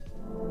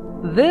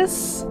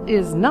This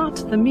is not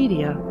the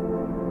media.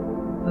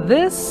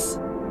 This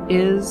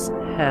is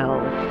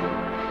hell.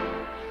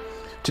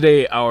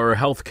 Today, our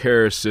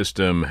healthcare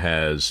system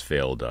has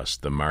failed us.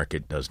 The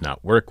market does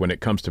not work when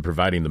it comes to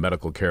providing the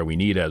medical care we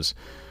need, as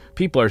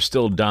people are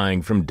still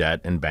dying from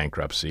debt and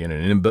bankruptcy and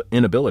an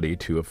inability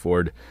to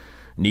afford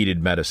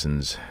needed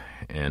medicines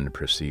and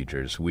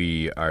procedures.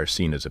 We are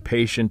seen as a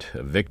patient,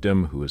 a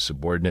victim who is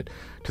subordinate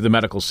to the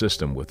medical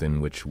system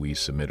within which we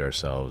submit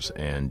ourselves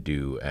and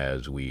do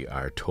as we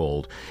are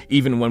told,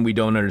 even when we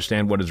don't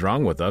understand what is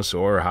wrong with us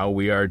or how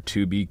we are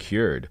to be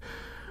cured.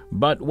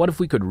 But what if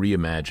we could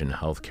reimagine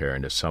healthcare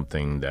into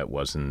something that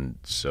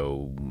wasn't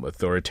so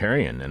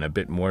authoritarian and a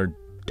bit more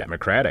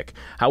democratic?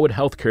 How would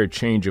healthcare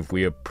change if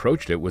we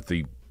approached it with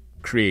the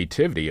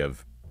creativity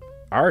of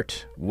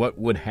art? What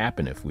would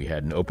happen if we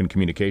had an open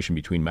communication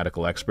between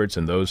medical experts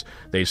and those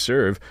they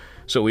serve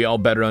so we all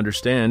better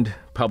understand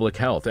public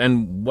health?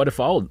 And what if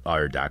all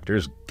our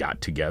doctors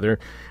got together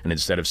and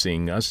instead of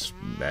seeing us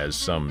as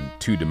some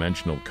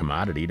two-dimensional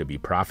commodity to be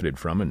profited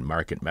from in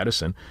market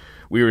medicine,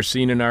 we were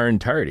seen in our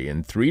entirety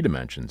in three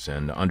dimensions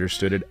and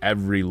understood at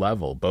every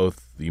level,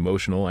 both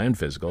emotional and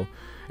physical,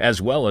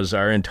 as well as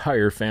our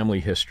entire family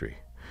history?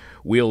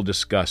 We'll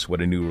discuss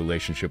what a new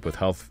relationship with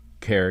health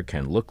care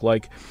can look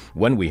like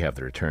when we have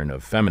the return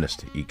of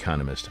feminist,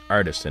 economist,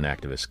 artist, and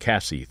activist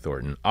Cassie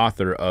Thornton,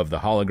 author of The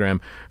Hologram,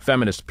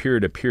 Feminist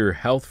Peer-to-Peer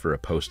Health for a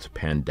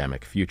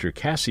Post-Pandemic Future.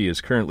 Cassie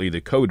is currently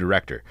the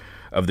co-director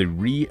of the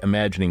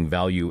Reimagining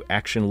Value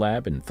Action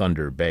Lab in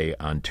Thunder Bay,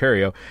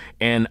 Ontario,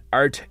 and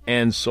Art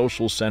and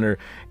Social Center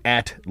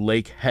at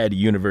Lakehead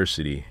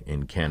University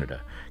in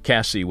Canada.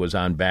 Cassie was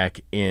on back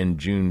in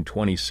June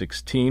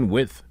 2016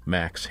 with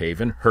Max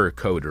Haven, her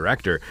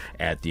co-director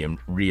at the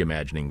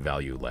Reimagining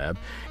Value Lab,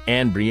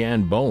 and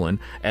Brianne Boland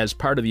as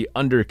part of the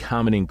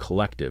Undercommoning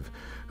Collective,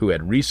 who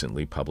had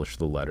recently published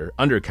the letter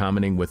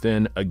Undercommoning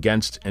Within,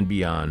 Against, and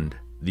Beyond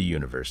the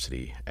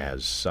University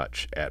as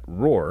Such at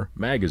Roar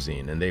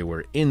magazine. And they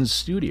were in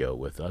studio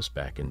with us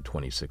back in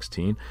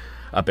 2016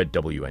 up at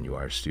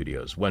WNUR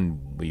Studios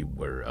when we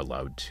were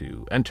allowed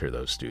to enter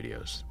those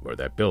studios or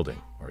that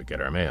building or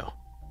get our mail.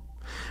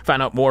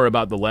 Find out more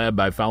about the lab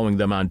by following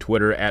them on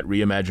Twitter at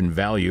Reimagine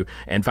Value,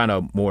 and find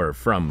out more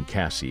from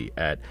Cassie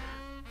at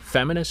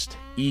Feminist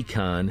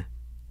Econ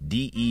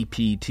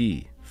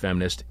DEPT,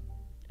 Feminist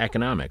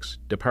Economics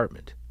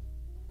Department.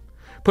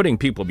 Putting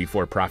people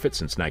before profit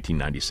since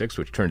 1996,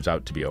 which turns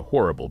out to be a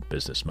horrible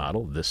business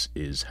model. This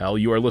is hell.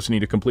 You are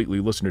listening to completely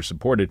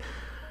listener-supported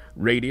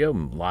radio,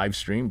 live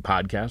stream,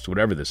 podcast,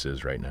 whatever this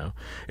is right now.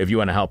 If you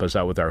want to help us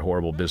out with our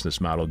horrible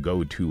business model,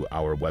 go to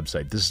our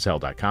website,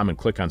 thisishell.com, and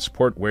click on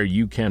support, where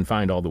you can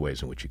find all the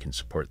ways in which you can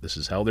support This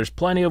Is Hell. There's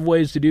plenty of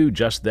ways to do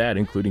just that,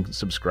 including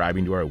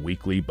subscribing to our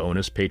weekly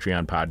bonus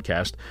Patreon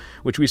podcast,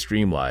 which we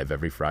stream live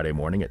every Friday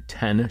morning at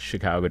 10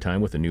 Chicago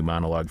time with a new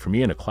monologue from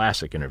me and a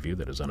classic interview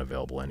that is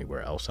unavailable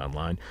anywhere else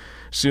online.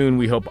 Soon,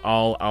 we hope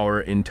all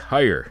our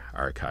entire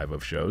archive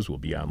of shows will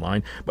be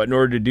online, but in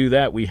order to do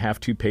that, we have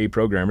to pay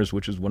programmers,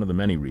 which is one of the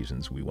many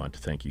reasons we want to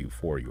thank you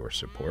for your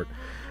support.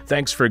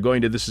 Thanks for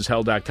going to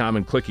thisishell.com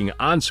and clicking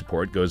on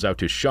support goes out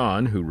to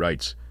Sean, who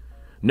writes,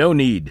 "No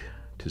need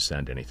to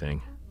send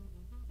anything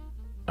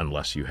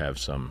unless you have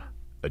some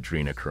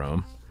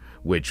adrenochrome,"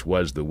 which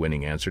was the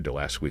winning answer to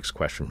last week's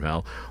question from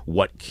hell.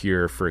 What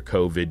cure for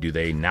COVID do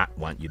they not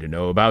want you to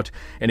know about?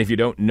 And if you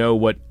don't know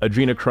what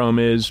adrenochrome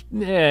is,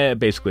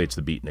 basically it's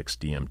the Beatniks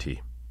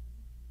DMT.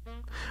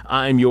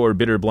 I'm your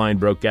bitter, blind,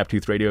 broke,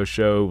 gap-toothed radio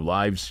show,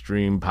 live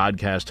stream,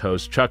 podcast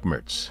host, Chuck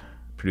Mertz.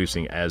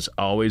 Producing, as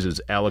always,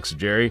 is Alex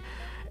Jerry.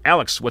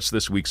 Alex, what's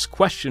this week's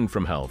question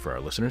from hell for our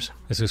listeners?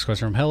 This week's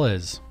question from hell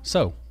is,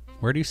 so,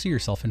 where do you see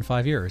yourself in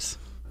 5 years?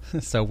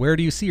 So, where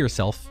do you see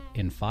yourself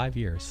in 5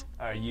 years?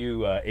 Are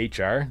you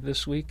HR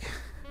this week?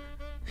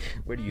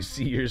 Where do you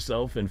see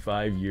yourself in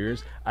 5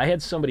 years? I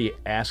had somebody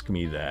ask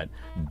me that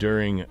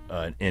during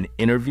an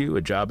interview,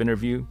 a job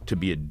interview, to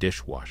be a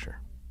dishwasher.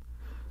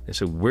 They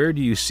said, where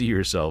do you see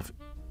yourself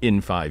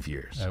in 5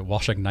 years?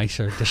 Washing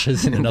nicer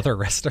dishes in another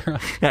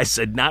restaurant. I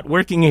said, not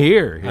working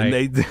here. And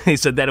they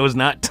said that it was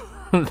not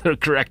the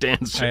correct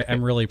answer.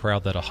 I'm really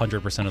proud that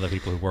 100% of the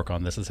people who work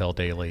on This Is Hell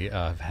Daily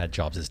have had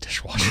jobs as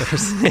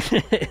dishwashers.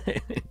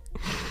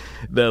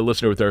 The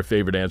listener with our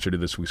favorite answer to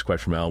this week's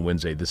question from Al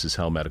wins a This Is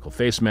Hell medical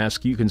face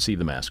mask. You can see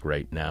the mask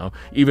right now.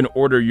 Even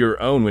order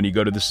your own when you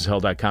go to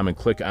thisishell.com and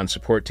click on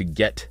support to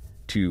get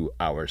to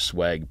our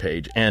swag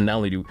page. And not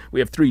only do we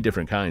have 3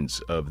 different kinds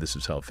of This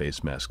Is Hell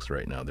face masks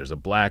right now. There's a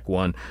black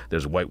one,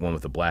 there's a white one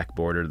with a black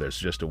border, there's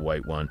just a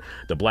white one.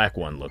 The black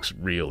one looks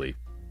really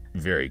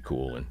very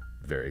cool and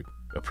very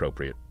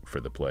appropriate for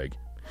the plague.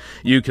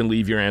 You can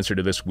leave your answer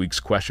to this week's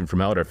question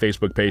from hell at our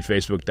Facebook page,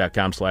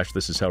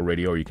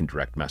 facebook.com/thisishellradio, or you can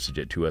direct message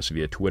it to us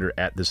via Twitter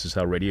at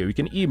thisishellradio. You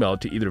can email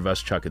it to either of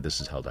us, Chuck at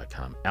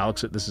thisishell.com,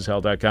 Alex at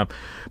thisishell.com,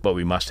 but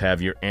we must have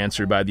your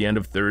answer by the end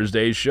of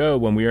Thursday's show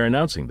when we are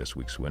announcing this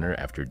week's winner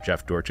after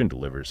Jeff Dorchin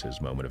delivers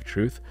his moment of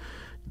truth.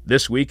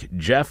 This week,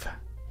 Jeff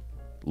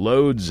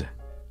loads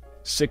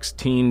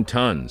 16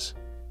 tons.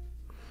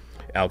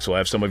 Alex will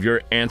have some of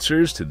your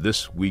answers to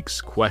this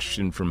week's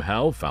question from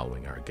hell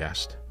following our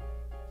guest.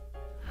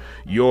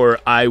 Your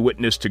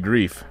eyewitness to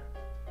grief.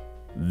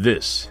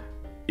 This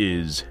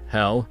is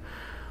hell.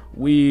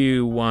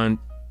 We want...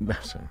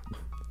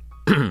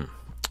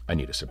 I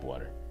need a sip of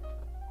water.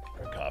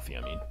 Or coffee,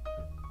 I mean.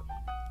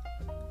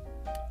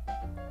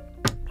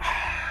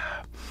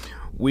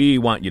 We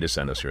want you to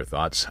send us your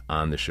thoughts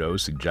on the show,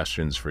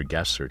 suggestions for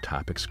guests or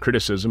topics,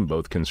 criticism,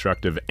 both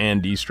constructive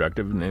and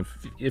destructive. And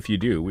if you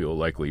do, we will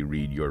likely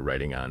read your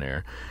writing on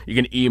air. You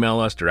can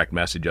email us, direct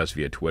message us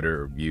via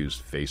Twitter, or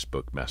use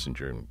Facebook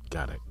Messenger. And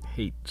God, I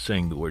hate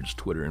saying the words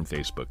Twitter and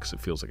Facebook because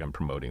it feels like I'm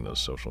promoting those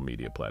social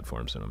media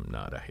platforms, and I'm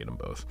not. I hate them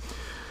both.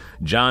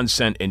 John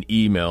sent an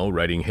email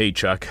writing, "Hey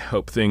Chuck,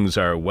 hope things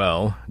are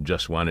well.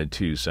 Just wanted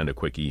to send a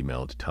quick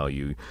email to tell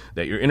you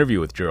that your interview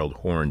with Gerald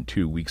Horne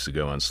 2 weeks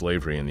ago on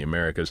slavery in the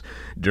Americas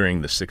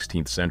during the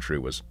 16th century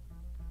was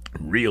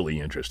really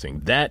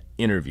interesting. That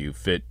interview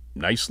fit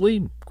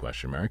nicely, ?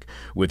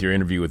 With your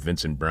interview with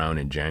Vincent Brown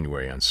in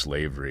January on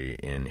slavery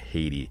in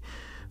Haiti."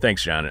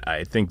 Thanks, John.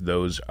 I think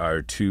those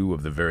are two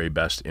of the very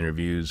best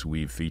interviews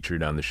we've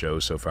featured on the show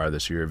so far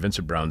this year.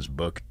 Vincent Brown's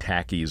book,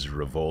 Tacky's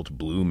Revolt,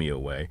 blew me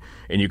away.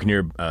 And you can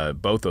hear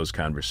both those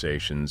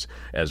conversations,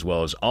 as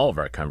well as all of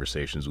our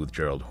conversations with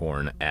Gerald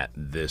Horne at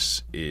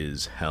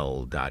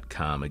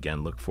thisishell.com.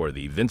 Again, look for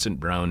the Vincent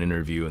Brown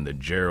interview and the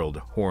Gerald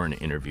Horne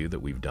interview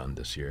that we've done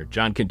this year.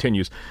 John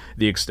continues,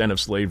 the extent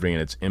of slavery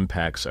and its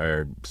impacts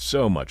are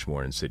so much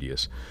more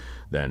insidious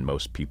than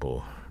most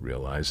people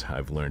realize.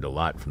 I've learned a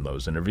lot from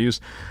those interviews.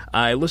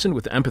 I listened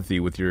with empathy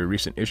with your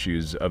recent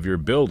issues of your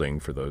building.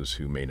 For those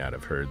who may not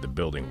have heard, the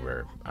building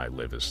where I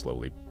live is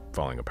slowly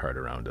falling apart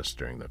around us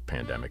during the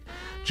pandemic.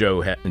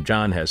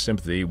 John has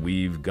sympathy.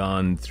 We've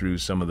gone through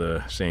some of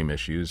the same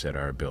issues at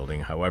our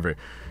building. However,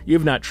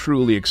 you've not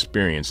truly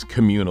experienced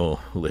communal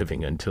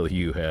living until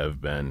you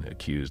have been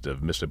accused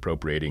of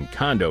misappropriating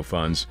condo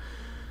funds.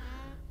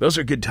 Those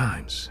are good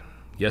times.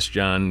 Yes,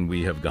 John,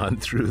 we have gone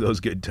through those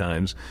good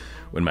times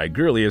when my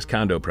girliest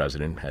condo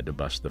president had to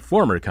bust the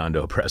former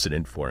condo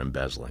president for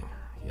embezzling.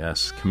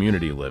 Yes,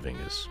 community living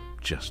is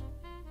just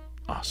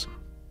awesome.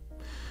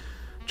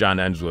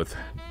 John ends with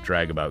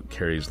drag about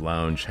Carrie's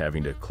Lounge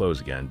having to close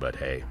again, but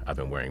hey, I've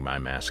been wearing my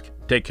mask.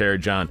 Take care,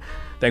 John.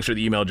 Thanks for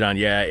the email, John.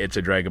 Yeah, it's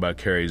a drag about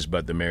Carrie's,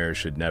 but the mayor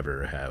should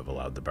never have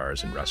allowed the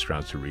bars and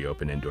restaurants to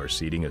reopen indoor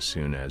seating as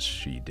soon as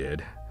she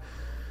did.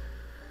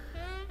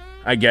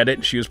 I get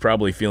it. She was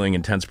probably feeling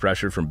intense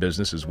pressure from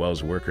business as well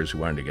as workers who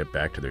wanted to get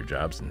back to their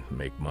jobs and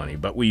make money.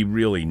 But we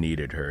really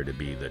needed her to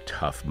be the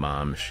tough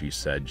mom she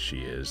said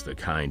she is, the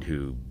kind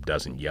who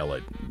doesn't yell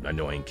at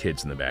annoying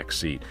kids in the back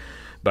seat,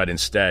 but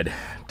instead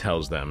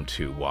tells them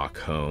to walk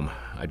home.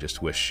 I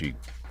just wish she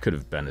could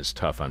have been as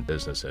tough on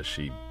business as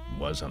she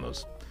was on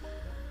those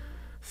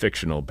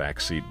fictional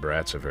backseat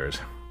brats of hers.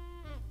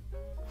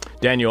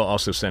 Daniel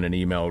also sent an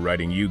email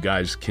writing, "You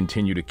guys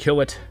continue to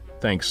kill it.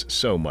 Thanks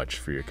so much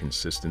for your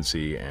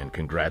consistency and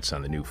congrats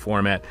on the new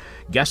format."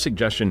 Guest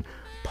suggestion,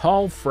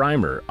 Paul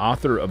Freimer,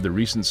 author of the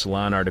recent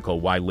Salon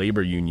article, Why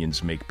Labor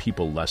Unions Make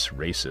People Less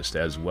Racist,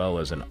 as well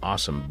as an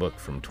awesome book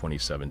from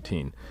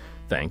 2017.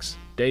 Thanks,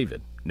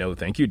 David. No,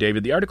 thank you,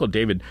 David. The article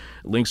David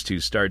links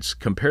to starts,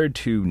 compared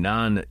to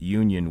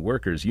non-union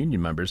workers,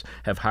 union members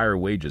have higher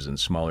wages and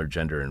smaller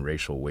gender and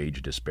racial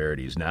wage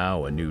disparities.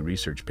 Now, a new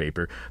research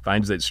paper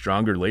finds that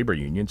stronger labor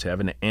unions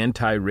have an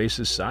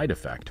anti-racist side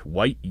effect.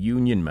 White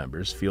union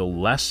members feel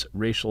less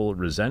racial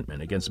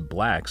resentment against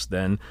blacks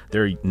than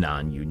their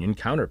non-union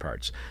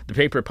counterparts. The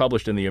paper,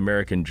 published in the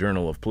American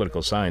Journal of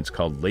Political Science,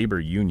 called Labor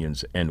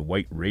Unions and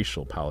White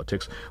Racial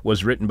Politics,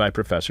 was written by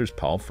professors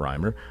Paul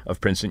Freimer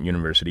of Princeton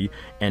University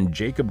and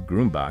Jacob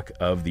Grumbach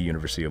of the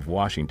University of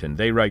Washington.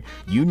 They write,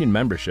 union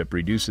membership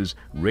reduces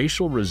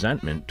racial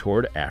resentment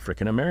toward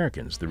African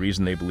Americans. The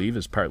reason they believe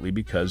is partly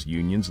because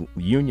union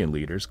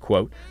leaders,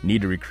 quote,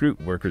 need to recruit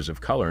workers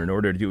of color in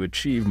order to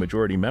achieve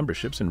majority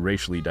memberships in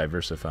racially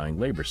diversifying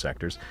labor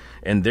sectors,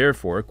 and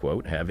therefore,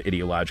 quote, have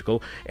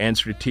ideological and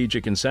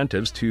strategic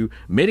incentives to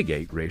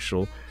mitigate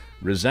racial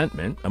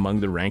resentment among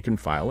the rank and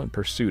file in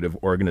pursuit of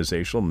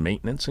organizational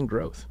maintenance and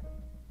growth.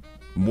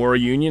 More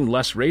union,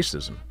 less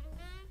racism.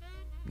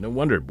 No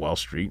wonder Wall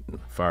Street and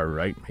the far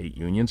right hate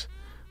unions.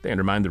 They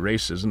undermine the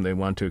racism they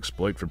want to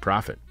exploit for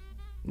profit.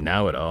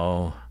 Now it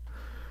all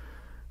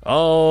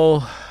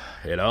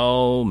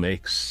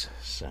makes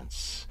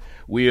sense.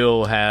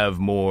 We'll have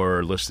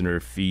more listener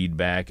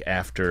feedback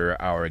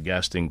after our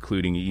guest,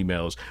 including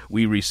emails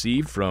we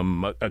received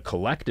from a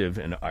collective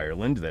in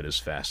Ireland that is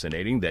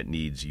fascinating, that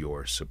needs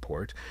your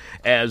support,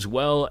 as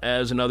well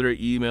as another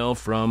email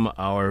from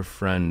our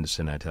friend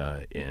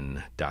Sinata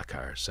in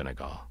Dakar,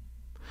 Senegal.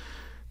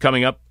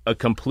 Coming up, a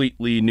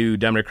completely new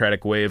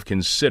democratic way of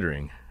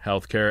considering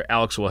healthcare.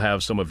 Alex will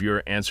have some of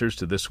your answers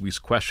to this week's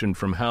question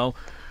from hell,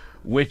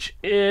 which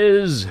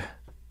is,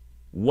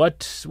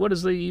 what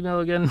is the email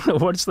again?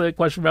 What's the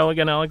question from hell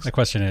again, Alex? The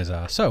question is,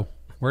 so,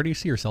 Where do you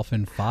see yourself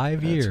in 5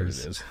 That's years? what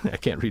it is. I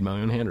can't read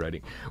my own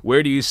handwriting.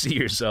 Where do you see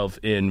yourself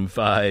in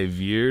 5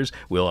 years?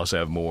 We'll also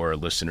have more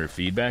listener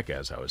feedback,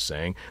 as I was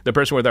saying. The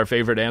person with our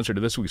favorite answer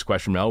to this week's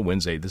question, Mel,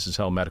 wins a This Is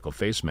Hell medical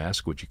face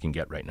mask, which you can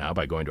get right now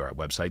by going to our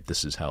website,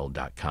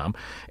 thisishell.com,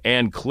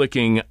 and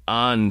clicking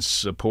on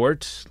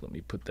support. Let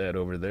me put that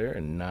over there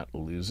and not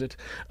lose it.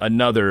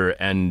 Another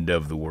end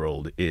of the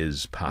world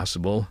is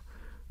possible.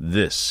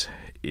 This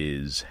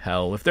is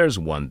hell. If there's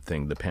one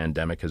thing the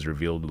pandemic has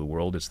revealed to the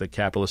world, it's that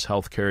capitalist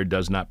healthcare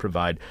does not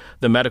provide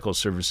the medical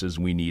services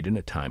we need in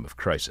a time of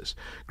crisis.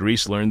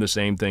 Greece learned the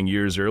same thing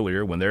years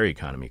earlier when their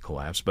economy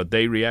collapsed, but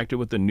they reacted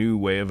with a new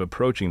way of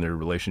approaching their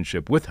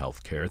relationship with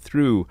healthcare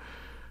through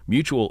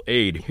mutual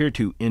aid. Here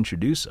to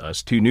introduce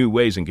us to new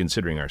ways in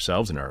considering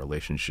ourselves and our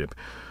relationship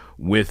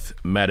with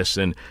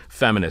medicine,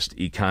 feminist,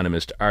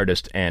 economist,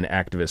 artist, and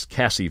activist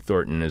Cassie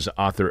Thornton is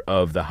author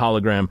of The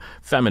Hologram,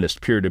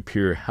 Feminist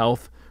Peer-to-Peer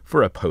Health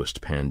for a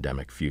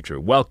Post-Pandemic Future.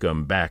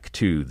 Welcome back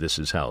to This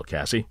Is Hell,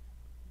 Cassie.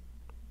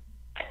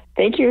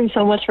 Thank you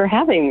so much for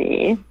having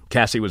me.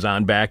 Cassie was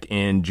on back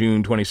in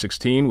June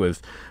 2016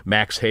 with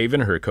Max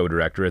Haven, her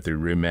co-director at the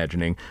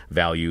Reimagining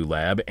Value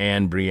Lab,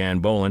 and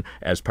Brianne Bolin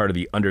as part of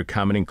the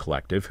Undercommoning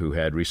Collective, who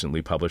had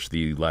recently published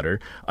the letter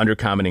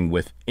Undercommoning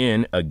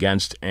Within,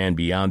 Against, and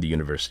Beyond the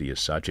University as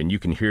Such. And you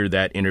can hear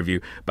that interview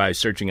by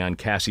searching on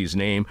Cassie's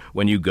name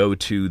when you go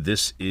to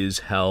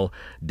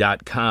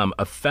thisishell.com.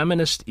 A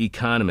feminist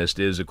economist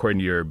is, according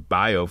to your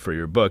bio for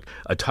your book,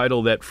 a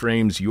title that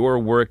frames your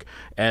work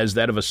as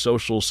that of a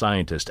social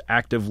scientist,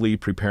 actively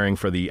preparing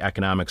for the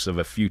economics of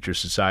a future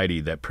society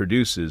that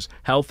produces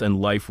health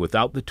and life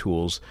without the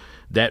tools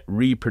that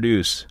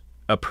reproduce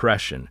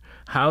oppression.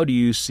 How do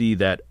you see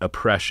that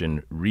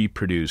oppression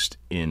reproduced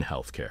in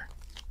healthcare?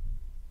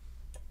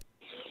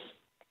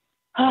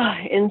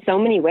 In so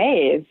many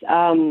ways.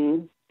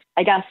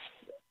 I guess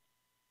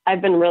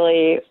I've been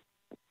really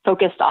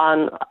focused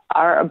on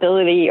our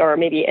ability, or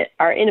maybe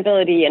our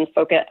inability, and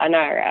focus on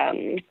our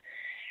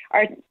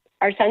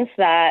sense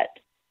that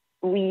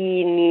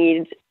we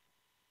need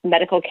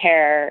medical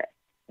care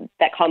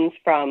that comes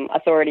from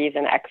authorities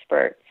and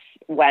experts,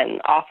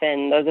 when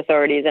often those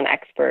authorities and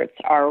experts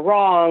are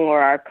wrong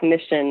or are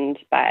commissioned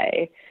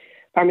by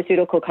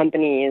pharmaceutical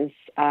companies.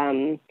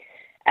 I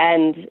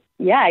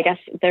guess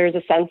there's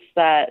a sense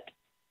that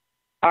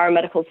our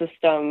medical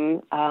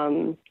system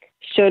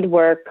should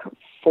work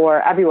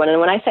for everyone. And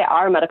when I say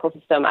our medical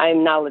system,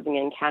 I'm now living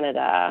in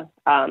Canada,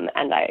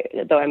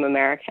 though I'm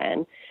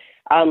American,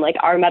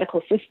 our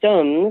medical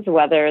systems,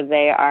 whether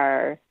they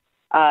are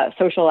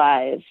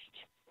socialized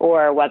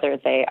or whether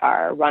they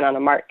are run on a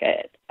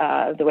market,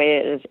 the way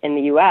it is in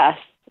the U.S.,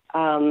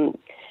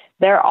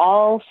 they're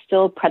all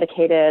still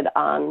predicated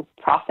on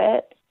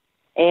profit,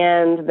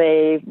 and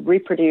they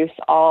reproduce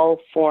all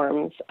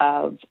forms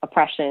of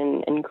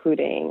oppression,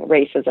 including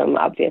racism,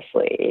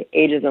 obviously,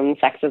 ageism,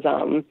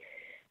 sexism.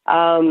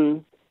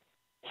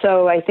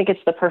 So I think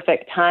it's the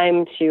perfect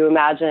time to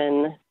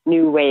imagine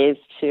new ways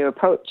to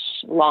approach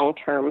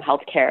long-term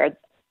healthcare,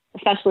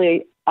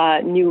 especially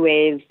new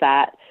ways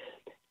that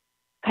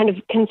kind of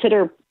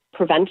consider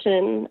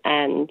prevention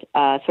and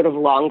sort of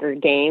longer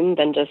game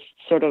than just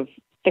sort of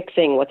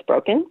fixing what's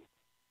broken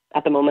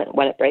at the moment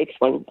when it breaks,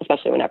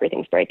 especially when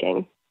everything's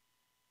breaking.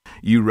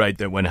 You write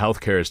that when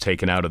healthcare is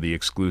taken out of the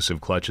exclusive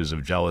clutches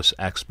of jealous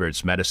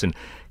experts, medicine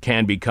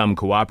can become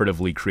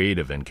cooperatively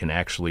creative and can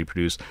actually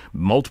produce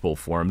multiple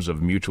forms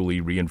of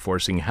mutually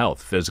reinforcing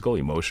health: physical,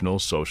 emotional,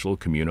 social,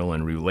 communal,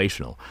 and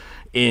relational.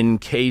 In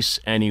case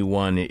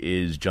anyone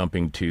is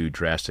jumping to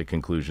drastic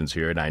conclusions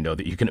here, and I know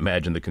that you can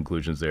imagine the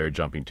conclusions they're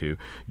jumping to,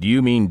 do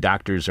you mean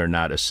doctors are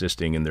not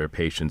assisting in their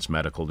patients'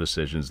 medical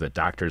decisions, that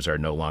doctors are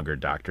no longer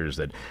doctors,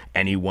 that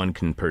anyone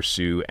can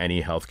pursue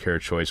any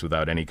healthcare choice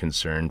without any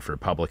concern for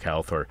public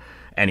health or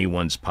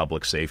anyone's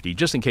public safety?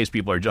 Just in case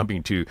people are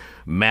jumping to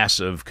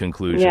massive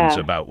conclusions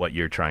about what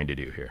you're trying to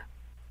do here.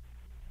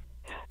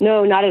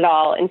 No, not at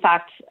all. In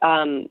fact,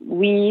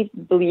 we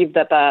believe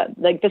that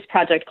this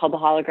project called The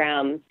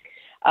Hologram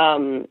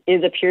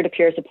is a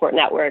peer-to-peer support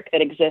network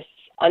that exists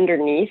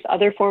underneath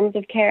other forms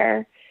of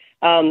care.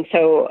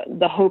 So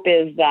the hope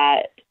is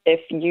that if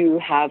you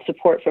have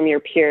support from your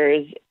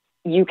peers,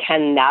 you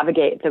can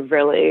navigate the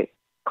really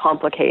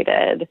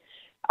complicated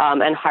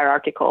and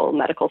hierarchical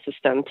medical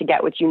system to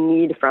get what you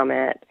need from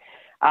it.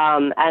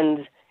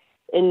 And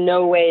in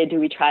no way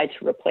do we try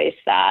to replace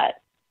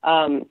that.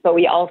 But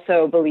we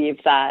also believe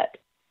that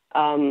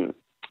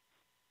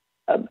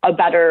a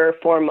better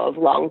form of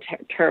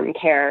long-term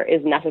care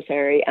is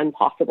necessary and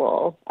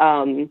possible.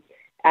 And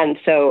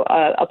so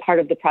a part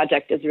of the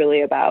project is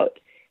really about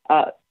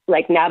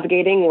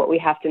navigating what we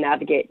have to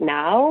navigate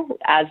now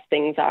as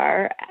things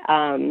are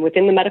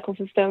within the medical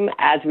system,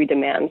 as we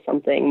demand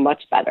something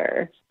much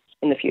better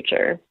in the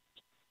future.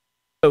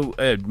 So,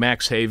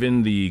 Max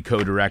Haven, the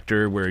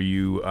co-director where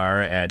you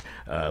are at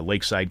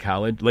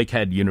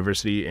Lakehead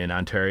University in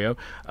Ontario,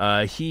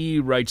 he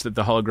writes that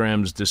the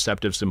hologram's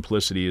deceptive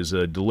simplicity is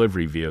a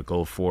delivery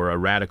vehicle for a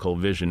radical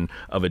vision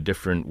of a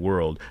different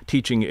world,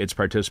 teaching its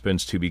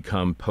participants to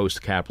become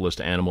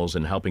post-capitalist animals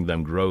and helping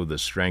them grow the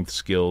strength,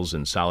 skills,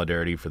 and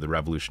solidarity for the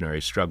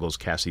revolutionary struggles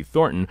Cassie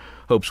Thornton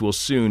hopes will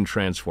soon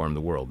transform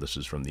the world. This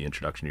is from the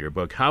introduction to your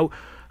book. How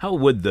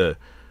would the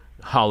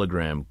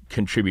hologram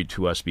contribute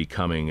to us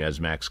becoming, as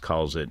Max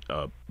calls it,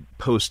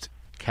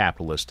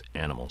 post-capitalist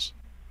animals?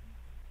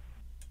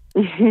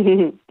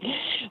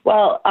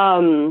 Well,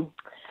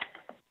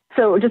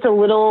 so just a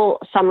little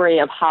summary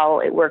of how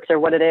it works, or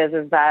what it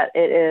is that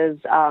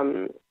it's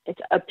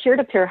a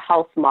peer-to-peer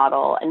health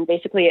model, and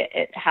basically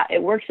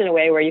it works in a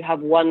way where you have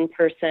one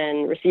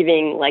person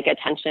receiving like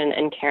attention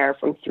and care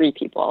from three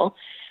people.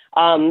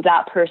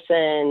 That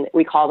person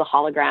we call the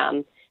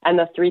hologram, and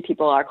the three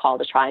people are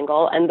called a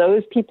triangle. And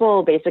those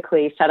people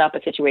basically set up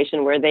a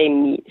situation where they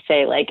meet,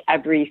 say, like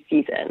every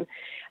season.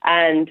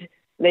 And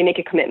they make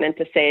a commitment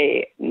to,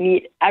 say,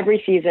 meet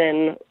every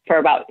season for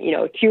about,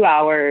 2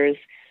 hours.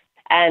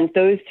 And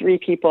those three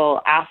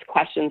people ask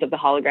questions of the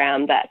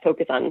hologram that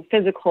focus on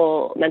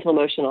physical, mental,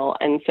 emotional,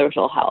 and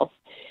social health.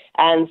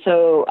 And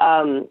so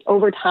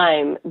over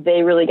time,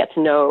 they really get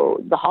to know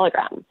the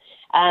hologram.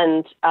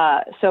 And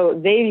so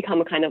they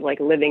become a kind of like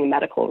living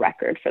medical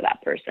record for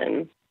that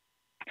person.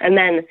 And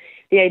then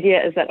the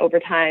idea is that over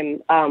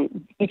time,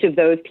 each of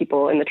those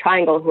people in the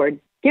triangle who are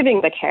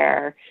giving the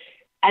care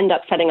end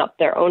up setting up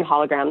their own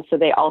holograms, so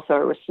they also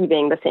are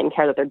receiving the same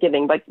care that they're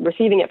giving, but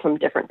receiving it from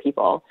different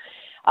people.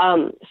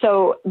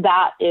 So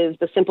that is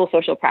the simple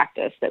social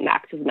practice that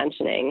Max is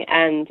mentioning.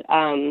 And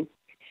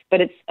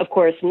but it's, of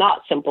course,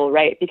 not simple,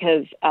 right?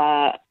 Because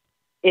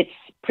it's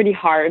pretty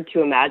hard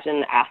to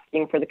imagine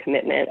asking for the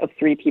commitment of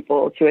three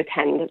people to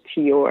attend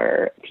to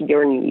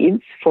your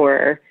needs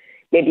for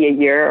maybe a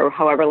year or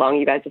however long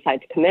you guys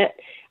decide to commit.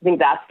 I think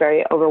that's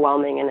very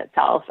overwhelming in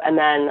itself. And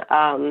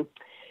then,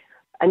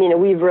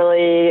 we've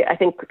really, I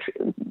think,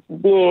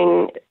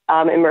 being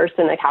immersed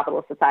in a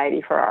capitalist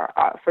society for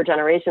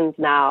generations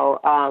now,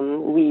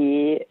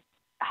 we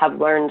have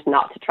learned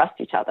not to trust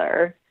each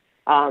other.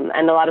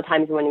 And a lot of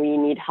times when we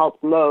need help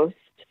most,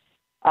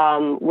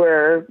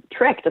 we're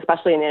tricked,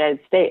 especially in the United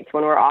States.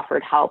 When we're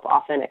offered help,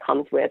 often it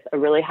comes with a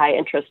really high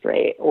interest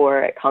rate,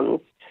 or it comes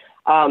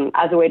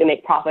as a way to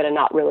make profit and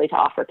not really to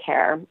offer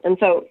care. And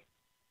so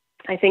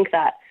I think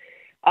that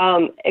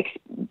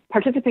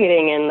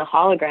participating in the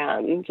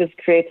hologram just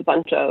creates a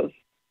bunch of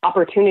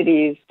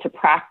opportunities to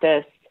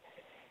practice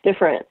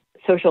different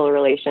social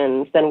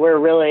relations than we're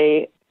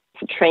really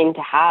trained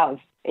to have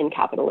in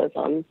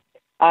capitalism.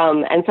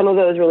 And some of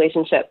those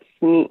relationships,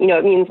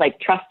 it means like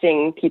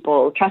trusting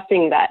people,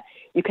 trusting that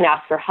you can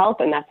ask for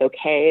help and that's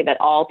okay, that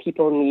all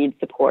people need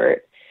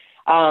support.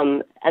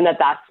 And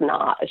that's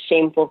not a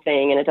shameful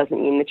thing, and it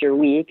doesn't mean that you're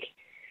weak.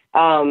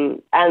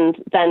 And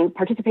then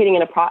participating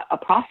in a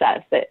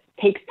process that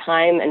takes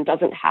time and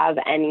doesn't have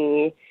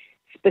any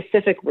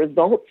specific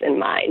results in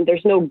mind.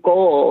 There's no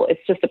goal.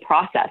 It's just a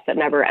process that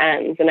never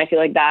ends. And I feel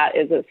like that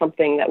is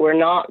something that we're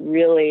not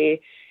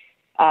really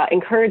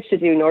encouraged to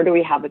do, nor do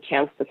we have a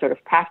chance to sort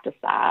of practice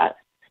that.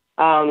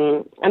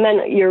 And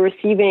then you're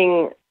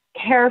receiving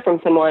care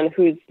from someone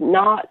who's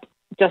not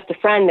just a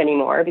friend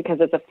anymore, because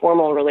it's a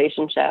formal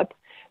relationship,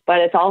 but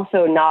it's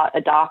also not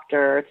a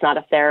doctor, it's not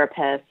a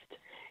therapist.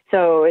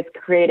 So it's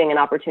creating an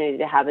opportunity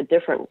to have a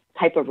different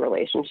type of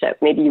relationship.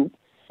 Maybe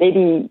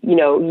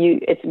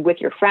it's with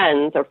your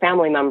friends or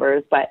family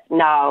members, but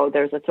now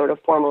there's a sort of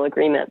formal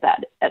agreement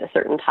that at a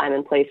certain time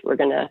and place we're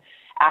going to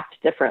act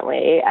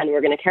differently and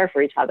we're going to care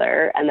for each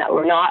other, and that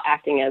we're not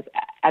acting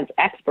as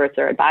experts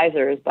or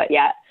advisors, but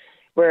yet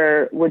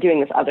we're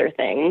doing this other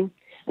thing.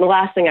 And the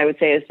last thing I would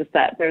say is just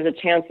that there's a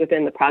chance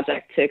within the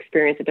project to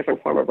experience a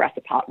different form of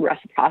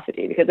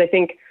reciprocity, because I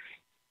think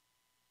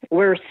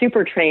we're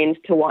super trained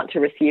to want to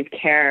receive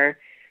care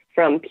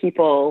from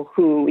people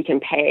who we can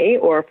pay,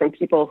 or from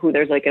people who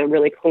there's like a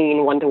really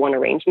clean one-to-one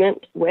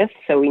arrangement with.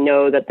 So we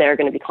know that they're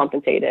going to be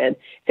compensated.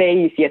 Say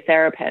you see a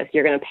therapist,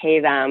 you're going to pay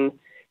them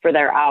for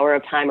their hour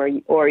of time,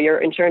 or your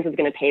insurance is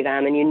going to pay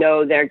them, and you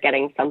know they're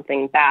getting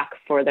something back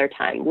for their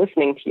time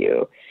listening to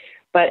you.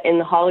 But in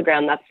the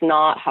hologram, that's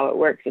not how it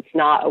works. It's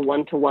not a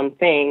one-to-one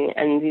thing,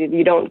 and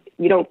you don't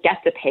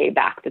get to pay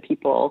back the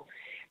people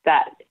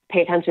that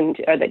pay attention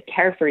to or that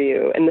care for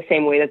you in the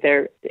same way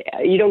that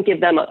you don't give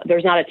them.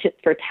 There's not a tit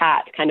for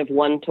tat kind of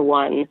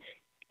one-to-one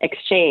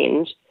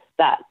exchange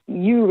that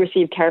you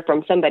receive care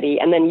from somebody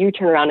and then you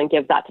turn around and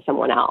give that to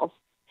someone else.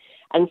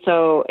 And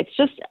so it's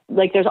just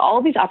like there's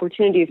all these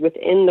opportunities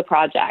within the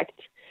project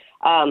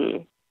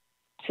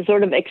to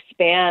sort of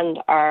expand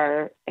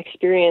our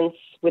experience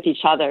with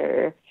each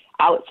other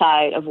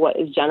outside of what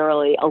is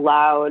generally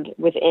allowed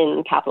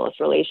within capitalist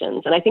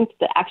relations. And I think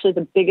that actually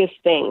the biggest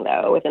thing,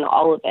 though, within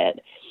all of it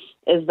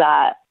is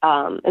that,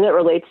 and it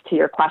relates to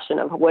your question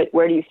of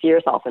where do you see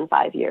yourself in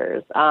 5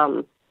 years?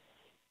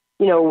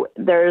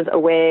 there's a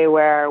way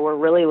where we're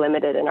really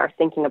limited in our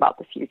thinking about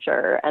the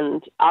future.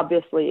 And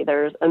obviously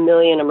there's a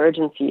million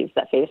emergencies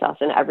that face us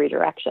in every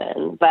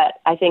direction. But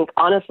I think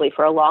honestly,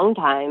 for a long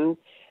time,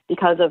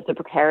 because of the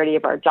precarity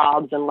of our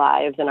jobs and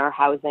lives and our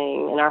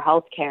housing and our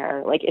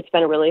healthcare, like it's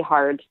been really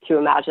hard to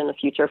imagine a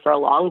future for a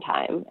long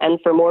time. And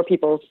for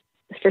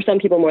some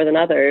people more than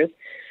others.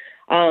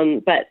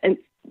 But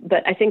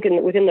I think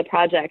within the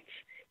project,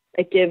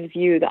 it gives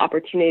you the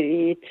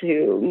opportunity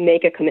to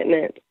make a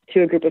commitment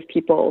to a group of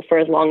people for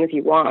as long as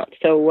you want.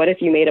 So what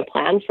if you made a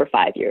plan for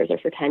 5 years or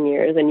for 10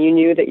 years and you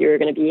knew that you were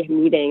going to be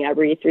meeting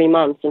every 3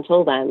 months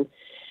until then?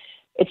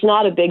 It's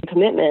not a big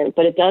commitment,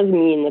 but it does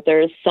mean that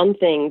there is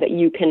something that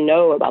you can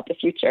know about the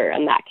future,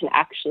 and that can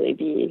actually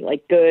be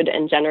like good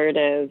and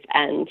generative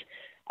and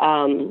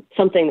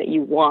something that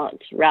you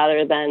want,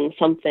 rather than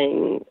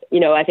something,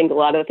 I think a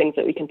lot of the things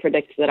that we can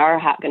predict that are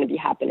going to be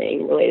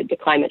happening related to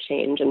climate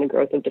change and the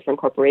growth of different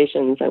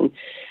corporations and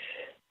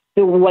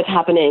what's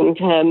happening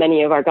to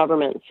many of our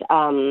governments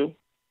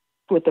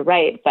with the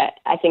right. But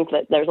I think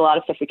that there's a lot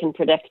of stuff we can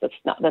predict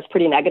that's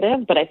pretty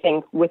negative. But I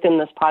think within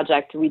this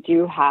project, we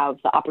do have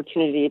the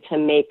opportunity to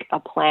make a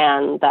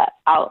plan that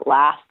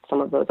outlasts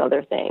some of those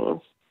other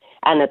things.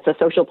 And it's a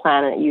social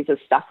plan, and it uses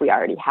stuff we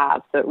already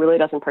have. So it really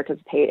doesn't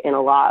participate in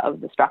a lot of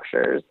the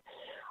structures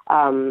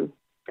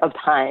of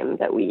time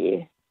that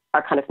we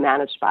are kind of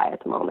managed by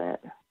at the moment.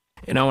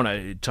 And I want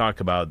to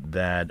talk about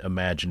that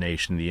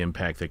imagination, the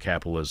impact that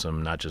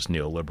capitalism, not just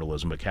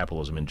neoliberalism, but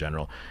capitalism in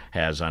general,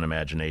 has on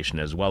imagination,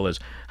 as well as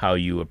how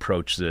you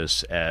approach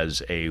this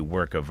as a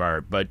work of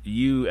art. But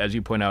you, as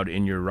you point out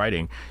in your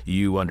writing,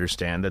 you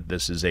understand that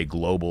this is a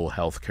global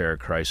healthcare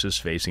crisis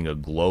facing a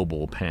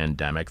global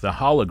pandemic. The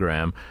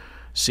hologram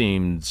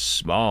seemed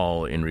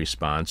small in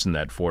response, in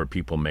that 4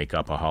 people make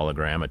up a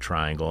hologram, a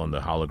triangle, and the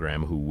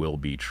hologram who will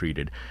be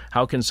treated.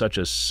 How can such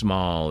a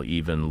small,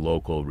 even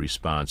local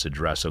response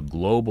address a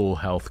global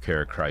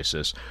healthcare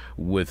crisis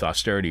with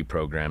austerity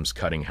programs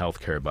cutting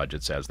healthcare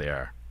budgets as they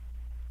are?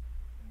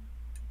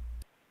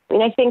 I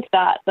mean, I think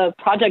that the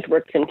project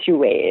works in 2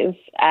 ways.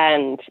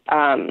 And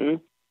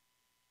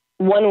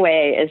one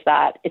way is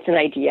that it's an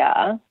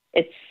idea.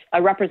 It's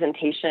a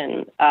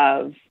representation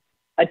of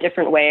a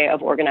different way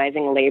of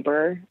organizing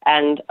labor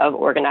and of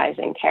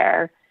organizing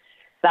care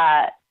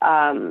that,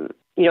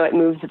 it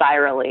moves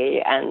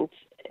virally and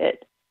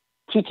it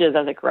teaches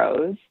as it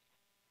grows.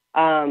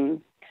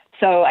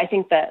 So I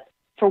think that,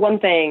 for one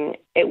thing,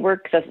 it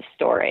works as a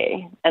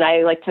story. And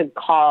I like to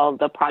call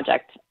the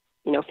project,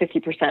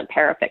 50%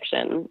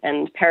 parafiction.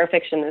 And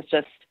parafiction is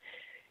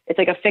it's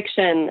like a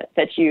fiction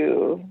that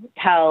you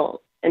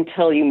tell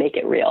until you make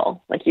it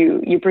real. Like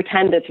you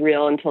pretend it's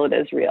real until it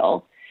is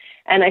real.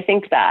 And I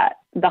think that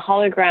the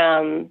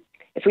hologram,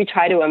 if we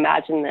try to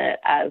imagine it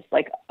as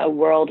like a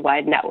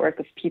worldwide network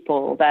of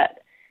people that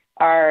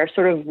are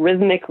sort of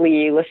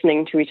rhythmically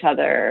listening to each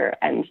other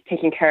and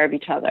taking care of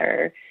each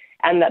other,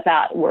 and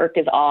that work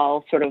is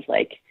all sort of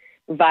like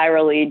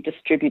virally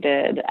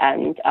distributed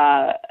and,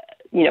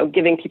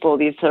 giving people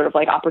these sort of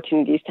like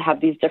opportunities to have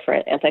these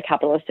different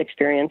anti-capitalist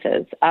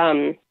experiences.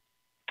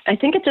 I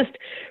think it just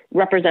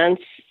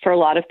represents, for a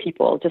lot of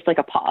people, just like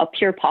a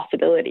pure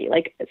possibility.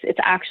 Like it's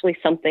actually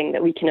something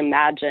that we can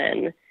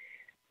imagine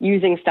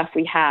using stuff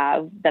we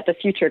have, that the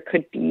future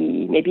could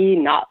be maybe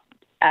not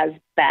as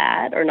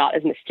bad or not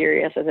as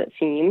mysterious as it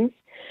seems.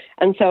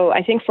 And so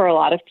I think for a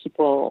lot of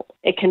people,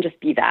 it can just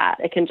be that.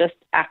 It can just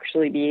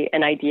actually be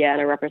an idea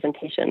and a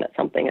representation that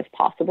something is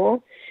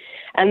possible.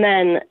 And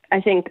then I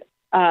think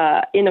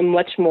in a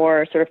much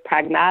more sort of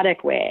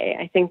pragmatic way,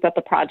 I think that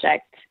the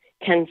project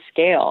can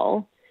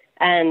scale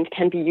and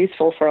can be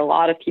useful for a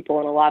lot of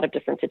people in a lot of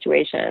different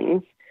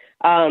situations.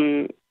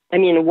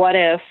 What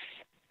if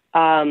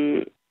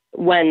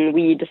when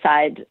we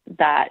decide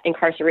that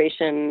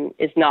incarceration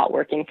is not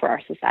working for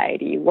our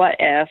society, what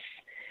if,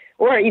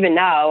 or even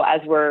now,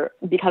 as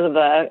because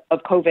of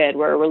COVID,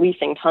 we're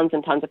releasing tons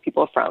and tons of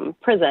people from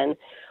prison,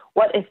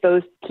 what if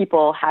those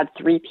people had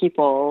 3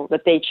 people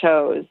that they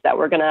chose that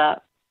were going to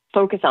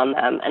focus on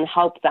them and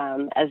help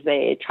them as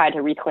they try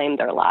to reclaim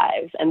their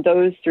lives? And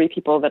those 3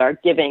 people that are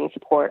giving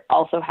support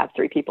also have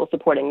 3 people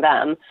supporting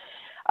them.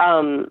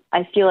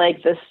 I feel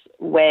like this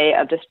way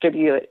of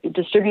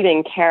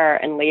distributing care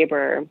and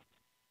labor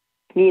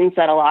means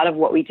that a lot of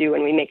what we do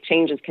when we make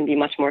changes can be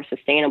much more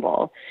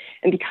sustainable.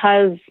 And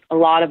because a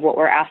lot of what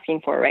we're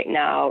asking for right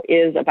now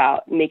is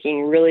about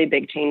making really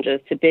big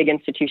changes to big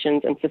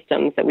institutions and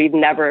systems that we've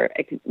never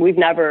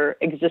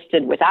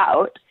existed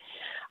without,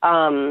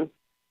 in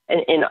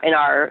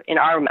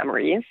our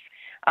memories,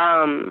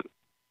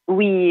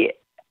 we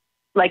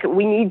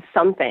need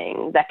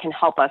something that can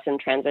help us in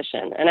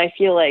transition. And I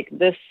feel like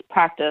this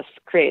practice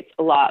creates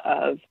a lot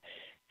of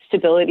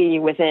stability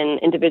within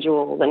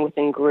individuals and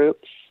within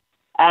groups.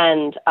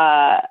 And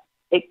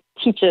it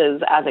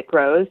teaches as it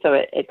grows. So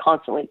it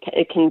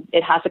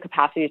has the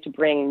capacity to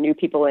bring new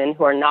people in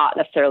who are not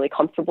necessarily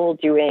comfortable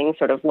doing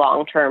sort of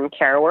long-term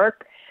care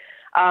work.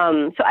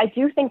 So I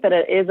do think that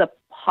it is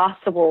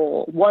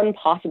one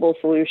possible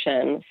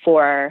solution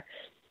for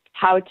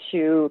how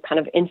to kind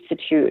of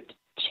institute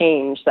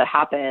change that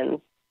happens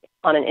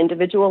on an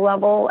individual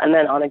level and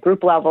then on a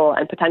group level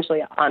and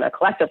potentially on a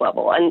collective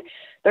level. And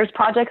there's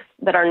projects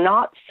that are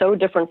not so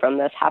different from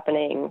this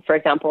happening, for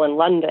example, in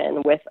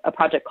London with a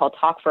project called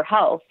Talk for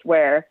Health,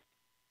 where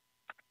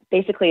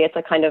basically it's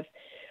a kind of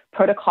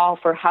protocol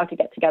for how to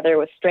get together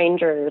with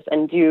strangers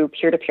and do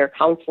peer-to-peer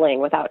counseling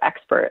without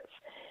experts.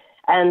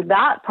 And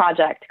that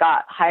project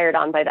got hired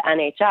on by the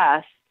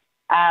NHS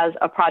as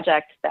a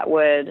project that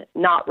would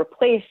not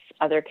replace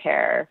other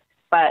care,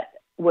 but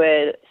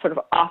would sort of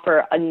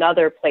offer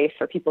another place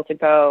for people to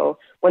go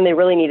when they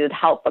really needed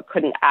help but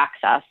couldn't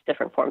access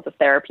different forms of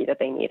therapy that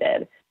they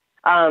needed.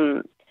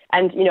 And,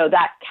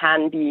 that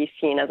can be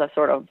seen as a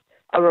sort of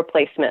a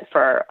replacement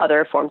for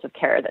other forms of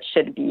care that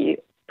should be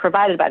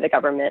provided by the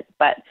government.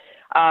 But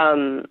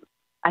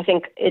I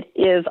think it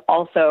is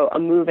also a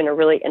move in a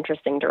really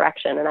interesting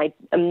direction. And I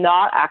am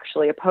not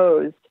actually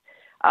opposed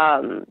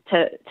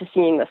to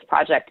seeing this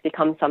project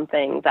become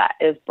something that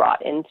is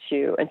brought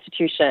into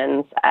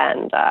institutions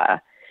and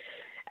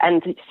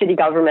city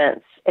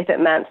governments, if it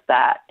meant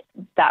that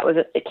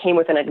it came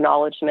with an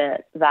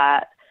acknowledgement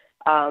that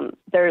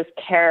there's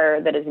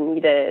care that is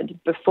needed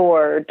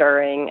before,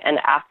 during, and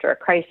after a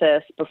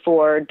crisis,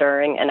 before,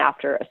 during, and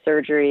after a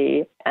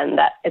surgery, and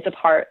that it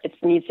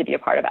needs to be a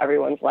part of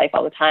everyone's life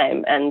all the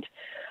time. And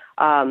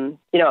I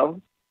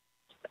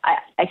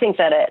think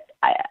that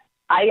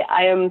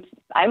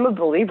I'm a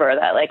believer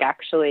that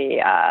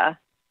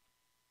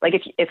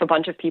if a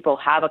bunch of people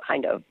have a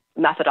kind of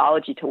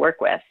methodology to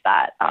work with,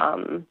 that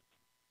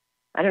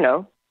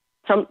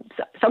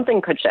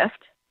something could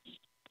shift.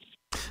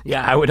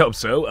 Yeah, I would hope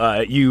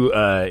so. You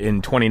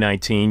in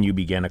 2019, you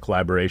began a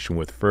collaboration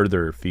with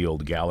Further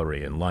Field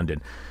Gallery in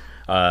London,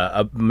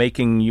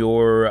 making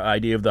your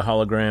idea of the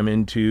hologram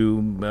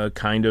into a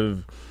kind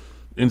of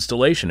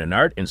installation, an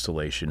art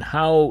installation.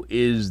 How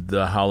is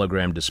the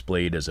hologram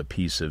displayed as a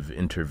piece of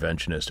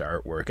interventionist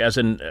artwork, as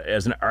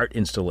an art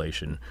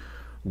installation?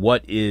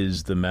 What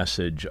is the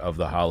message of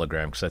the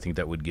hologram? Because I think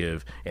that would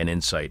give an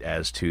insight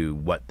as to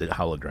what the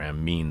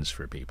hologram means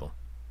for people.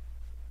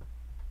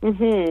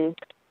 Mm-hmm.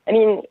 I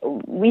mean,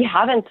 we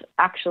haven't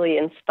actually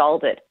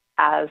installed it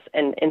as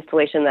an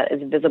installation that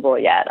is visible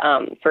yet.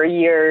 For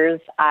years,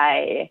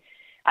 I'm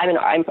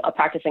a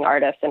practicing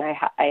artist, and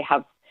I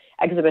have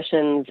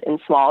exhibitions in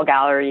small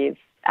galleries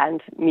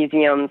and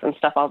museums and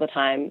stuff all the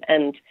time.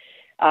 And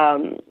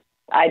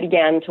I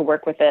began to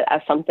work with it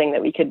as something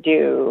that we could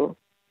do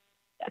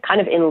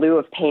kind of in lieu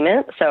of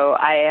payment. So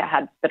I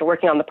had been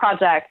working on the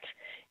project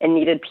and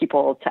needed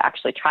people to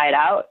actually try it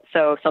out.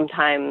 So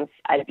sometimes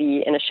I'd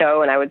be in a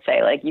show and I would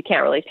say, you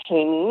can't really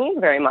pay me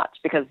very much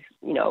because,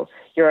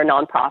 you're a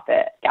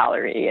nonprofit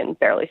gallery and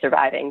barely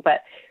surviving.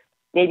 But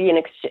maybe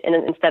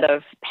instead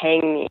of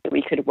paying me,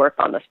 we could work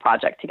on this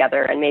project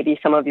together. And maybe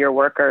some of your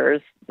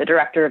workers, the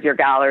director of your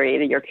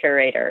gallery, your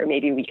curator,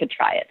 maybe we could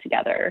try it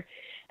together.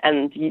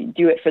 And you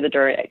do it for the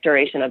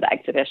duration of the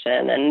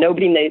exhibition. And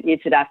nobody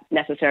needs to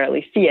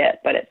necessarily see it,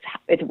 but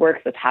it's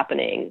work that's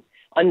happening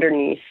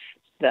underneath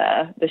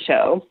the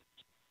show.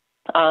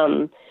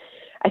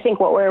 I think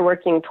what we're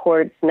working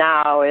towards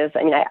now is,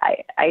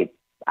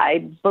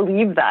 I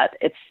believe that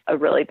it's a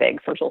really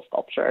big social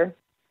sculpture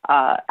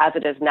as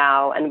it is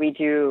now. And we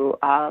do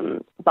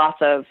lots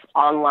of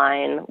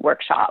online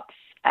workshops.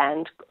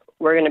 And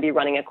we're going to be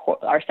running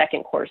our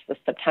second course this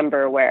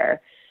September where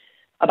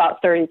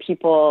about 30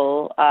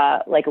 people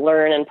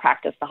learn and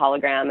practice the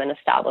hologram and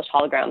establish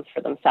holograms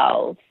for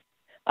themselves.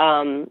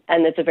 And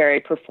it's a very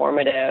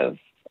performative,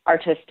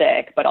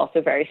 artistic, but also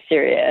very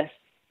serious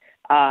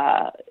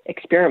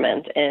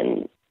experiment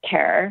in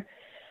care.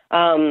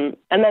 And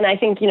then I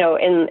think,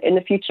 in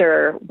the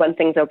future, when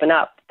things open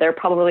up, there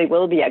probably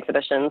will be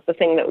exhibitions. The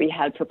thing that we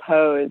had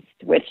proposed,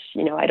 which,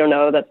 I don't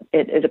know that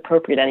it is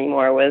appropriate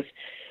anymore, was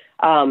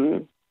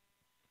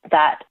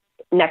that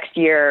next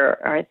year,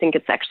 or I think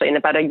it's actually in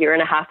about a year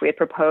and a half, we had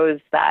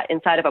proposed that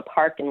inside of a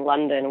park in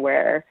London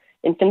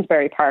in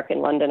Finsbury Park in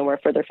London, where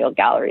Further Field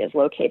Gallery is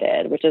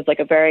located, which is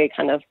a very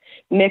kind of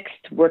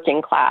mixed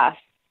working class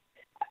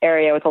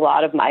area with a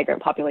lot of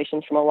migrant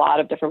populations from a lot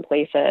of different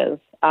places,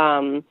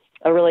 a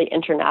really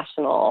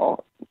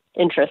international,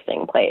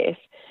 interesting place.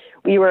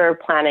 We were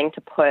planning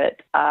to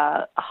put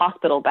a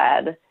hospital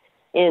bed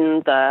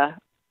in the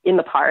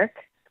park,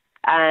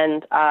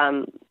 and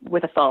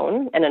with a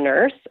phone and a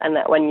nurse, and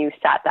that when you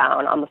sat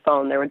down on the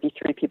phone, there would be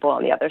 3 people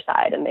on the other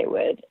side, and they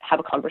would have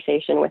a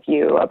conversation with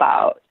you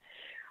about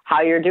how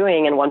you're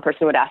doing, and one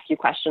person would ask you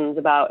questions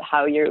about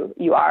how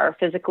you are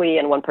physically,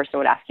 and one person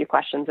would ask you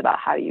questions about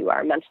how you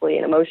are mentally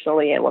and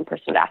emotionally, and one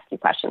person would ask you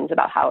questions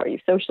about how are you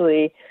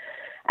socially,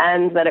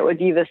 and that it would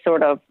be this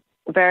sort of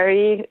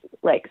very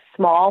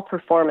small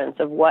performance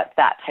of what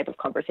that type of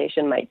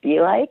conversation might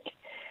be like,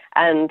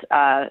 and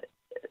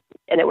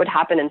it would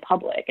happen in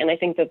public. And I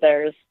think that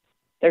there's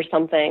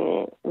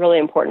something really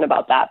important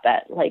about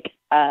that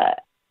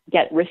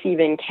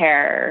receiving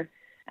care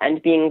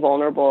and being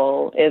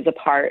vulnerable is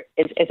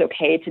it's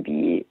okay to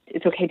be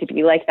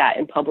like that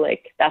in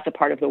public. That's a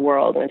part of the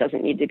world, and it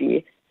doesn't need to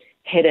be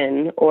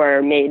hidden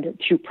or made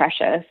too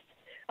precious.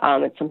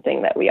 It's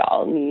something that we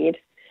all need.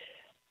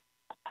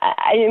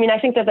 I mean, I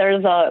think that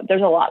there's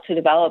a lot to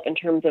develop in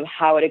terms of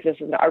how it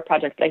exists as an art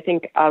project. But I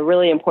think a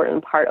really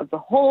important part of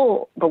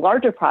the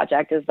larger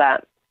project is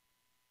that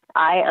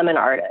I am an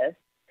artist,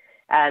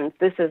 and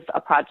this is a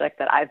project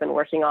that I've been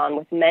working on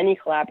with many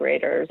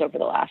collaborators over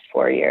the last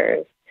 4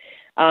 years.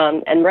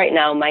 And right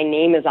now, my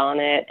name is on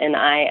it, and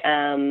I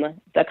am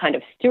the kind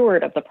of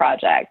steward of the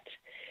project.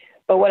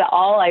 But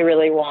all I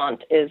really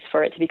want is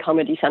for it to become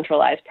a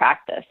decentralized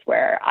practice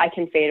where I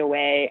can fade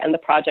away and the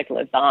project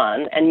lives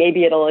on, and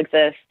maybe it'll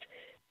exist.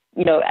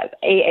 You know,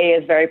 AA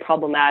is very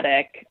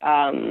problematic,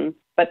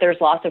 but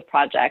there's lots of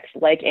projects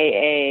like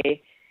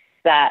AA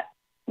that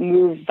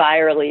move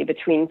virally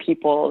between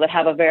people that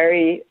have a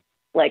very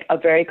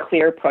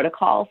clear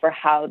protocol for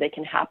how they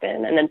can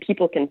happen, and then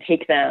people can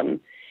take them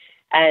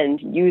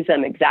and use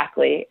them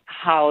exactly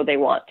how they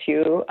want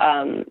to,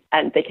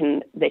 and they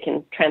can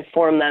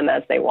transform them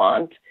as they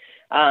want,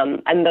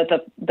 and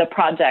the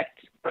project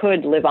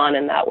could live on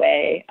in that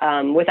way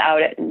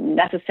without it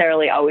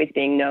necessarily always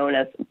being known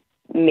as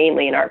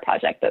mainly an art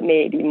project, but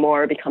maybe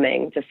more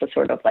becoming just a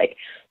sort of like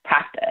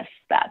practice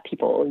that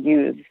people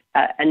use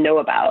and know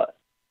about.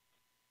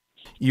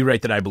 You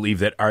write that I believe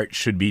that art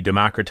should be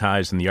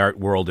democratized and the art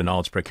world in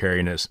all its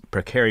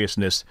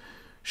precariousness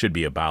should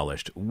be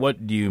abolished.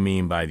 What do you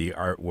mean by the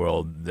art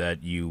world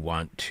that you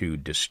want to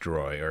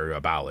destroy or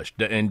abolish?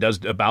 And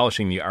does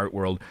abolishing the art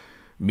world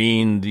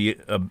mean the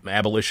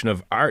abolition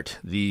of art,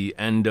 the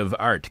end of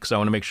art? Because I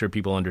want to make sure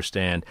people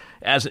understand,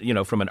 as you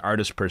know, from an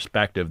artist's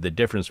perspective, the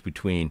difference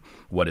between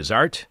what is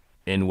art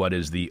and what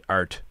is the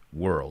art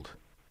world.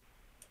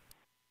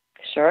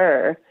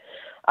 Sure.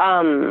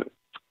 I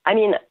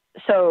mean,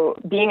 so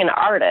being an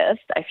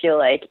artist, I feel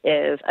like,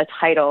 is a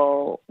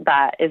title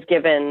that is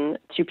given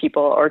to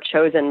people or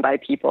chosen by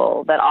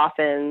people that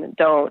often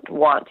don't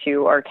want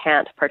to or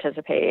can't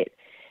participate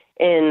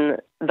in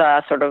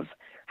the sort of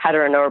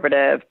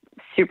heteronormative,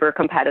 super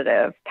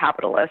competitive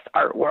capitalist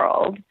art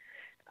world.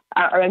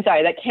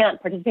 That can't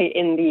participate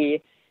in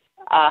the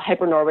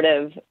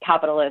hypernormative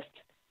capitalist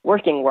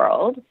working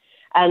world.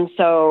 And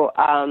so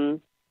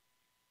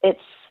it's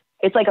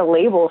like a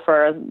label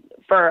for a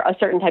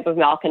certain type of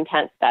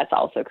malcontent that's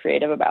also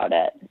creative about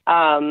it,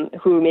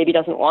 who maybe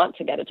doesn't want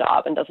to get a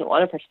job and doesn't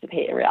want to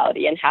participate in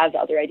reality and has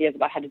other ideas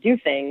about how to do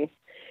things.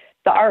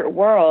 The art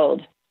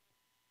world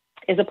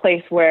is a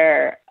place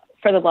where,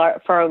 in a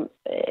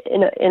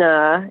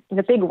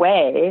big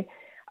way,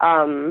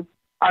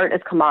 art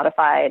is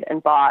commodified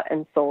and bought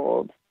and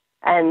sold,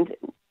 and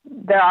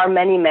there are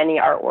many, many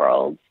art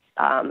worlds.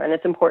 And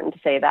it's important to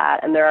say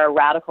that. And there are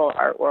radical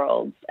art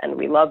worlds, and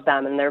we love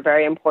them, and they're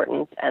very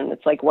important. And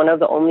it's like one of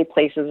the only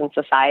places in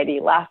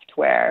society left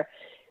where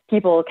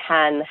people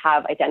can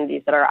have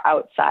identities that are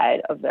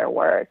outside of their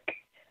work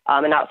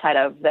and outside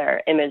of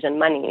their image and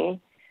money.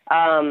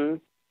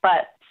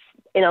 But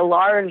in a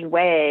large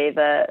way,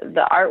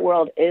 the art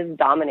world is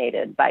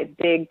dominated by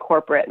big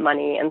corporate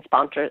money and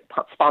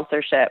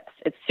sponsorships.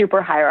 It's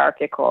super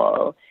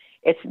hierarchical.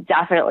 It's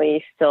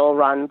definitely still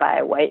run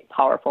by white,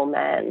 powerful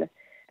men.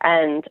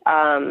 And,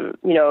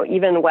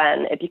 even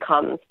when it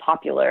becomes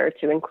popular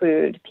to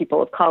include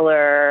people of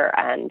color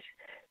and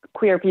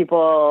queer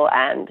people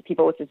and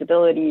people with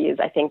disabilities,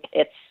 I think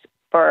it's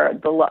for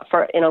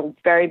in a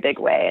very big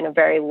way, in a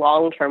very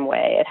long-term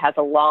way. It has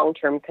a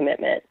long-term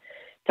commitment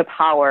to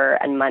power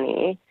and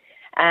money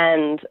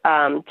and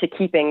to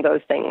keeping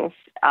those things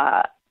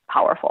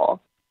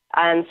powerful.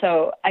 And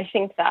so I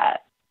think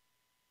that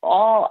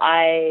all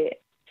I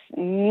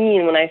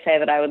mean when I say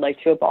that I would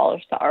like to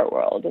abolish the art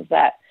world is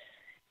that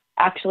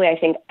actually, I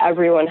think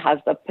everyone has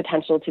the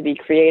potential to be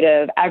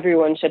creative.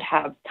 Everyone should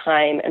have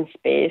time and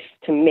space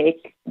to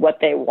make what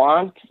they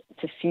want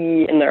to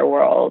see in their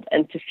world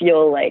and to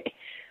feel like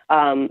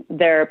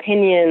their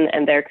opinion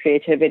and their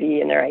creativity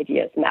and their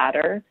ideas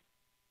matter.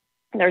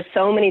 There's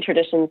so many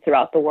traditions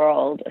throughout the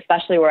world,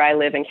 especially where I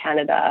live in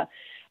Canada,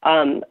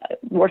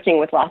 working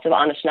with lots of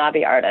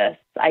Anishinaabe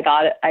artists.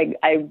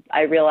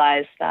 I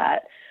realized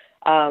that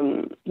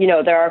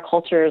there are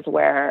cultures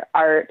where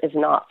art is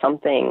not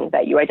something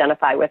that you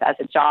identify with as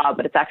a job,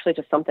 but it's actually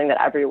just something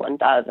that everyone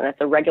does. And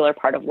it's a regular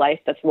part of life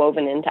that's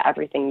woven into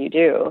everything you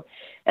do.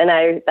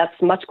 And that's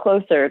much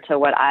closer to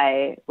what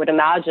I would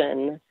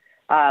imagine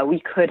we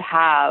could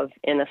have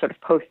in a sort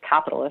of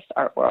post-capitalist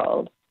art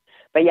world.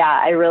 But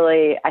yeah,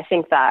 I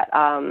think that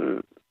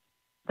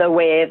the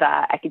way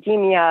that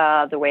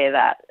academia, the way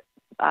that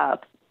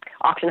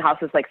auction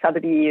houses like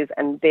Sotheby's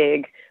and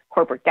big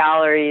corporate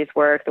galleries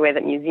work, the way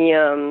that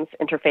museums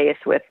interface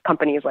with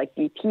companies like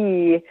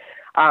BP,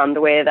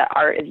 the way that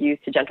art is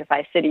used to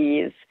gentrify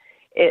cities,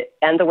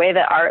 and the way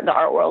that the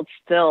art world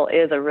still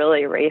is a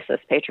really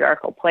racist,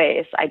 patriarchal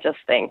place. I just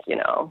think,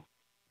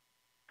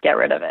 get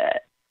rid of it.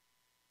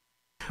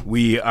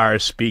 We are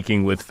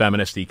speaking with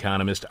feminist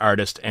economist,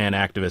 artist, and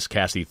activist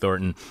Cassie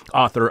Thornton,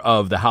 author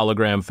of The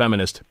Hologram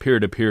Feminist,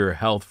 Peer-to-Peer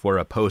Health for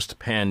a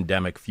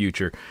Post-Pandemic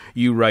Future.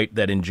 You write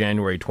that in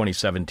January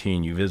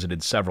 2017, you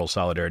visited several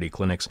solidarity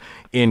clinics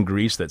in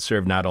Greece that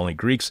serve not only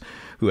Greeks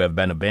who have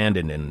been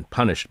abandoned and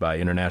punished by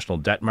international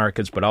debt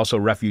markets, but also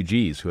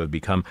refugees who have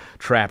become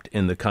trapped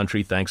in the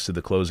country thanks to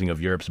the closing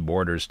of Europe's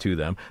borders to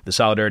them. The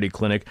Solidarity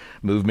Clinic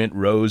movement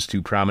rose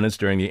to prominence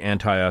during the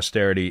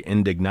anti-austerity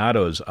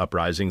indignados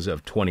uprisings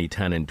of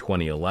 2010 and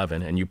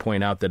 2011, and you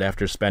point out that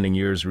after spending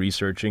years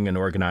researching and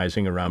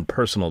organizing around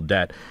personal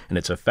debt and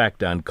its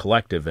effect on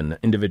collective and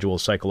individual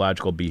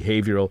psychological,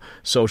 behavioral,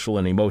 social,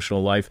 and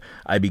emotional life,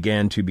 I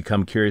began to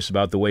become curious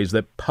about the ways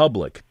that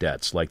public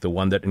debts, like the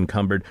one that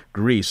encumbered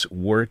Greece,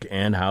 work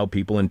and how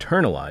people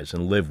internalize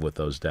and live with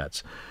those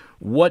debts.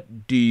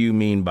 What do you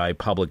mean by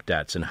public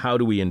debts, and how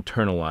do we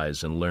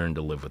internalize and learn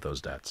to live with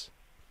those debts?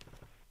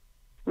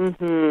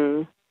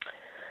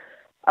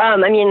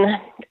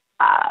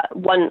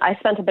 I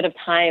spent a bit of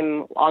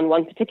time on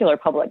one particular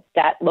public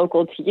debt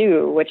local to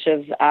you, which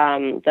is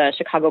the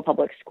Chicago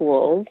Public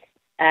Schools.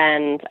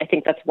 And I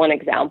think that's one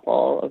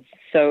example of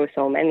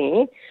so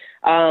many.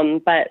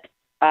 But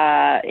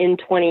in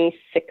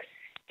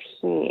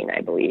 2016,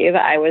 I believe,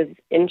 I was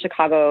in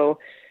Chicago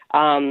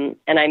and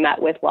I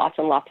met with lots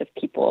and lots of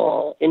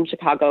people in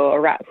Chicago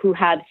who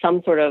had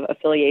some sort of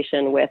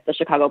affiliation with the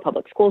Chicago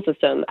public school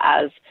system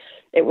as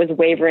it was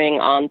wavering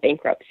on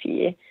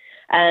bankruptcy.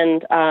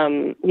 And,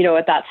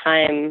 at that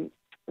time,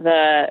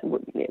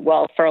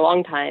 for a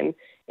long time,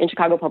 in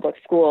Chicago public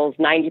schools,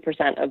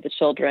 90% of the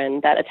children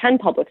that attend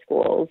public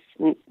schools,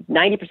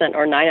 90%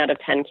 or 9 out of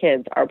 10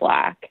 kids are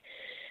Black.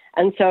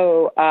 And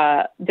so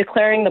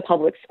declaring the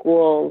public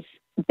schools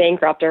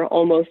bankrupt or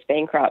almost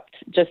bankrupt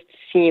just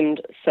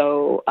seemed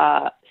so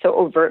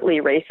overtly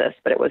racist,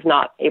 but it was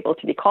not able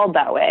to be called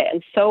that way.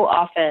 And so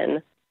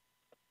often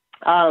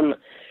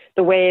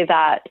the way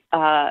that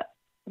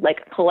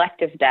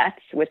collective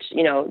debts, which,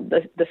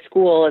 the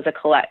school's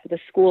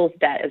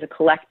debt is a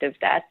collective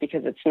debt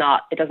because it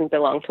doesn't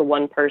belong to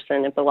one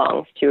person, it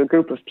belongs to a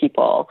group of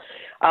people.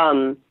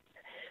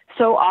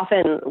 So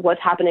often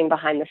what's happening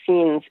behind the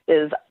scenes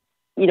is,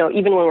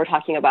 even when we're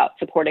talking about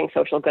supporting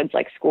social goods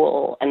like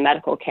school and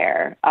medical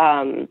care,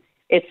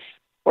 it's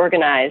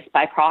organized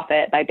by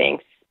profit, by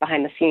banks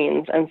behind the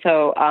scenes. And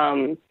so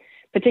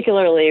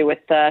particularly with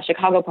the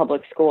Chicago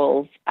Public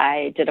Schools,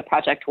 I did a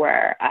project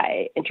where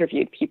I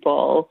interviewed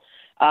people,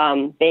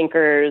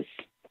 bankers,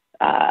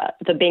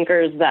 the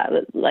bankers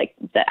that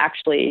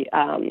actually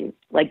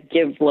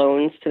give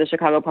loans to the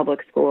Chicago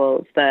Public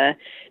Schools, the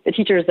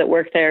teachers that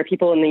work there,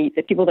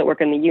 the people that work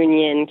in the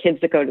union,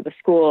 kids that go to the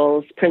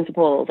schools,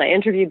 principals. I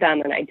interviewed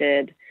them and I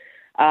did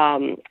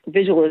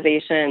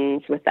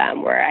visualizations with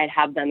them where I'd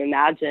have them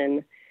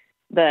imagine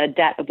the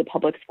debt of the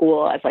public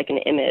school as like an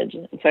image.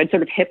 And so I'd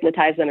sort of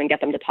hypnotize them and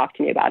get them to talk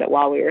to me about it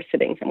while we were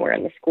sitting somewhere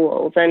in the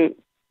schools. And,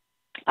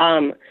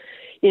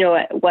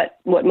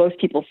 what most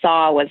people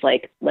saw was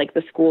like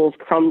the schools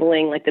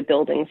crumbling, like the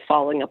buildings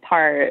falling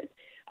apart.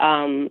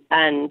 And,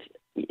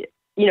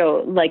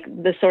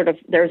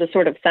 there was a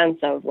sort of sense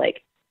of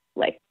like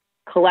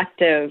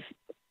collective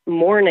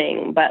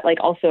mourning, but like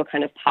also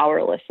kind of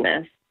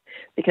powerlessness,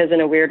 because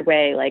in a weird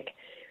way, like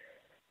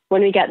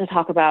when we get to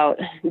talk about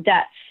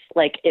debts,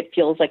 like it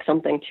feels like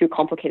something too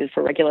complicated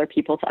for regular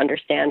people to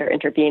understand or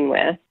intervene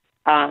with.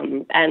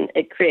 And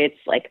it creates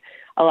like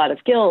a lot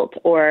of guilt,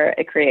 or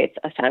it creates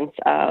a sense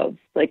of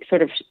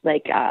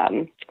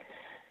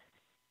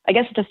I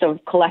guess just a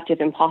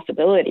collective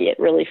impossibility. It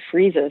really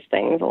freezes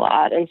things a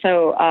lot. And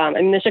so,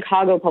 the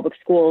Chicago Public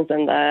Schools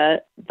and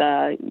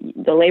the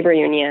labor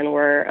union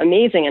were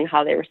amazing in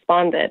how they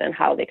responded and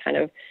how they kind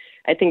of,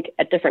 I think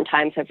at different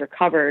times have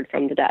recovered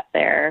from the debt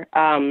there.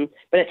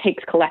 But it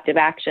takes collective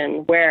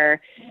action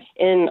where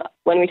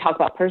when we talk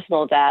about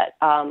personal debt,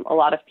 a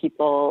lot of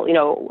people,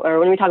 or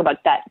when we talk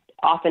about debt,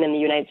 often in the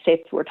United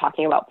States, we're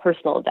talking about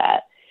personal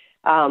debt,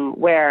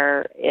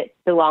 where it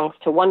belongs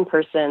to one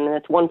person and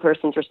it's one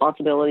person's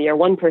responsibility or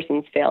one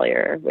person's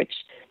failure, which,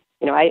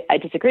 I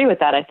disagree with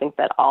that. I think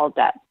that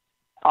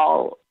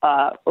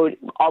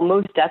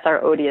most debts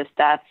are odious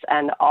debts,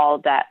 and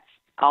all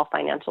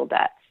financial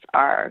debts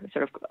are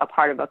sort of a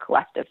part of a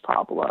collective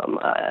problem,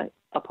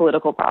 a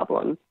political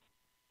problem.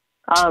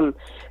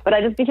 But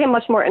I just became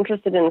much more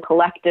interested in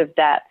collective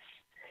debts,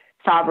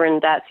 sovereign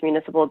debts,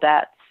 municipal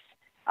debts,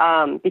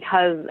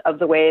 because of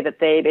the way that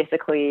they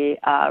basically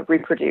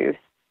reproduce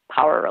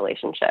power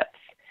relationships.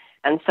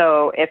 And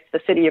so if the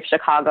city of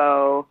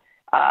Chicago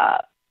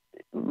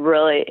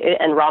really,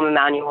 and Rahm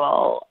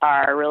Emanuel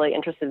are really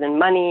interested in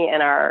money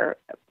and are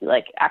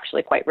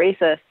actually quite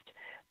racist,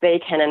 they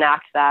can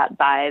enact that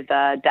by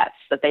the debts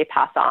that they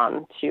pass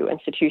on to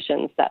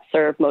institutions that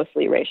serve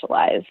mostly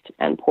racialized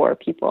and poor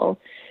people.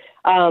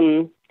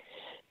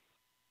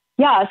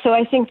 So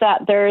I think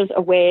that there's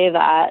a way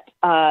that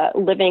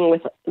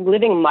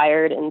living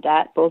mired in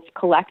debt, both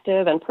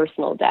collective and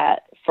personal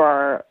debt,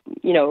 for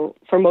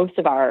most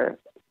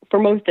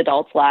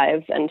adults'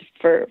 lives, and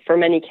for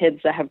many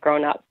kids that have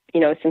grown up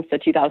since the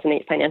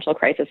 2008 financial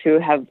crisis, who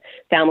have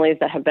families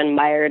that have been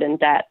mired in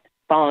debt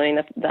following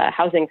the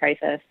housing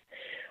crisis.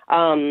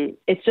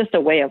 It's just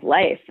a way of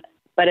life,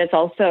 but it's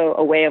also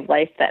a way of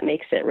life that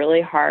makes it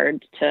really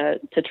hard to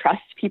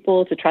trust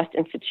people, to trust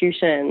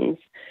institutions,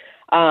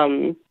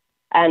 and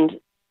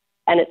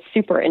it's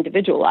super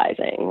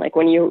individualizing. Like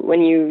when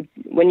you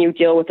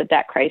deal with a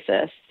debt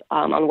crisis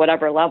on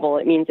whatever level,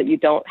 it means that you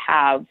don't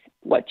have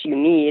what you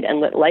need, and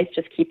life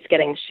just keeps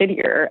getting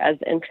shittier as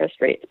the interest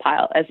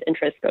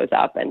goes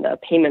up and the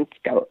payments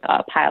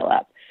pile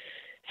up.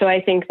 So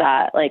I think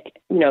that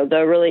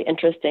the really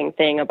interesting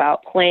thing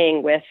about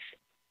playing with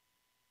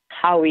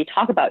how we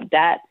talk about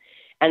debt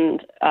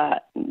and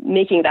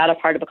making that a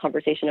part of a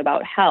conversation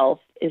about health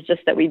is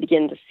just that we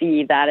begin to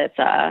see that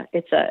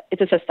it's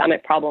a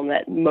systemic problem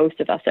that most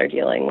of us are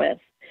dealing with.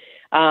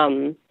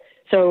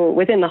 So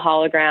within the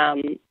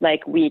hologram,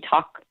 we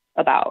talk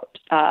about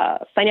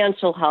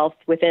financial health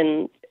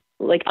within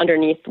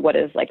underneath what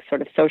is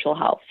sort of social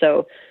health.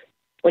 So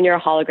when you're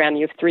a hologram,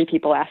 you have three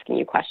people asking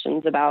you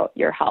questions about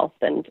your health.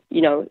 And,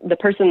 the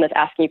person that's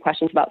asking you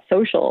questions about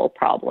social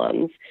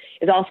problems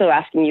is also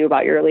asking you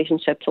about your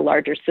relationship to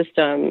larger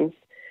systems,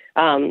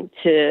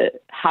 to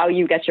how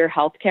you get your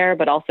health care,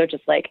 but also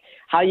just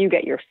how you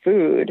get your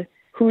food,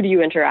 who do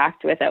you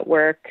interact with at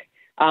work,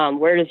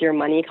 where does your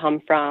money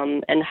come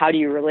from, and how do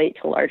you relate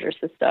to larger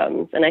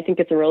systems? And I think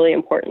it's really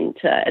important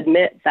to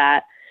admit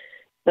that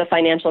the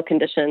financial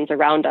conditions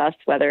around us,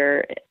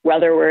 whether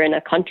we're in a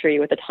country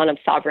with a ton of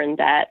sovereign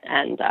debt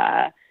and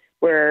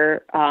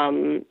we're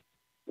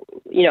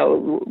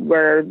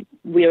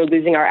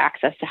losing our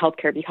access to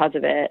healthcare because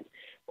of it,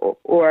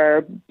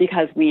 or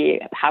because we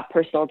have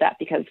personal debt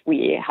because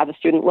we have a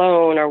student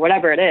loan or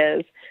whatever it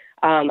is.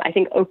 I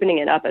think opening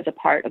it up as a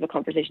part of a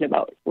conversation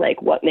about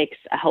what makes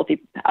a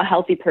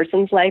healthy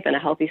person's life and a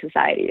healthy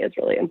society is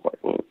really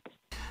important.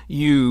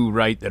 You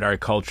write that our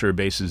culture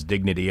bases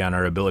dignity on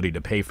our ability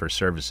to pay for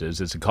services.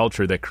 It's a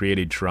culture that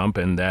created Trump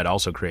and that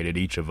also created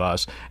each of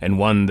us, and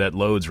one that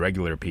loads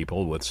regular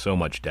people with so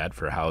much debt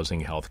for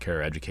housing,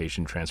 healthcare,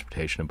 education,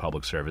 transportation, and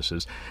public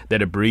services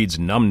that it breeds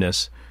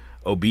numbness,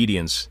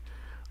 obedience,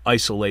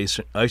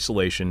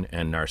 isolation,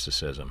 and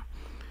narcissism.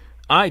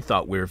 I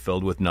thought we were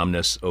filled with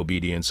numbness,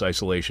 obedience,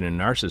 isolation, and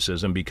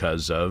narcissism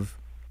because of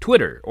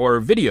Twitter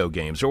or video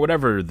games or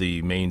whatever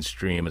the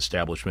mainstream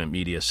establishment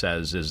media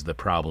says is the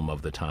problem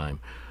of the time.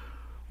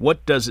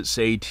 What does it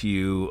say to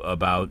you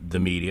about the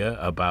media,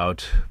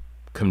 about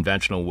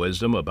conventional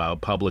wisdom, about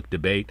public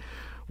debate,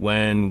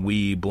 when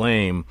we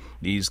blame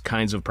these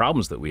kinds of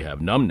problems that we have,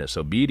 numbness,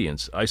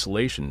 obedience,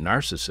 isolation,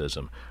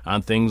 narcissism,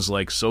 on things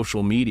like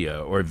social media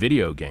or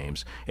video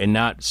games, and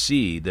not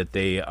see that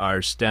they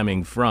are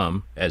stemming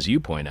from, as you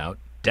point out,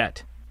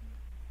 debt?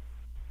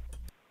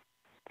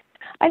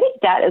 I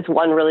think debt is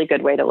one really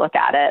good way to look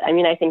at it. I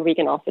mean, I think we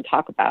can also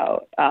talk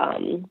about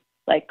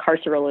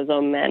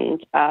carceralism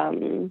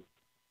and,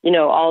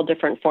 all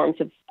different forms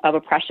of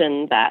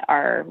oppression that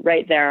are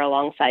right there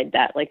alongside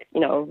debt,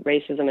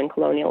 racism and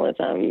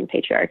colonialism,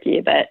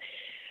 patriarchy. But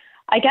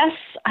I guess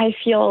I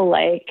feel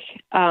like,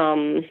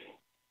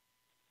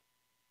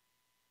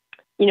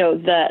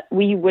 that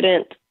we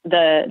wouldn't,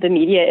 the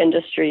media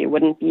industry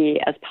wouldn't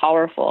be as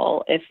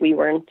powerful if we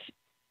weren't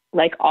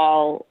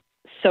all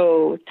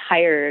so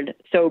tired,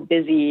 so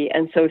busy,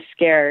 and so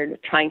scared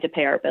trying to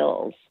pay our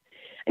bills.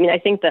 I mean, I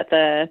think that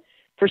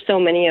for so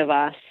many of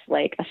us,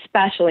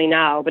 especially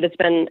now, but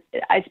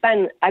I've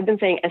been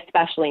saying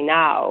especially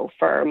now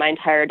for my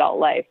entire adult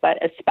life, but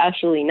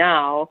especially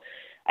now,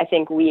 I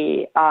think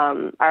we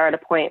are at a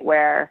point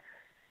where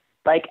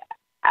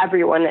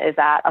everyone is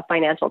at a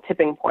financial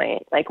tipping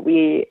point.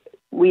 We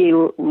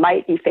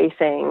might be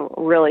facing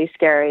really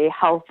scary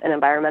health and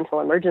environmental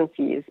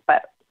emergencies,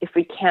 but if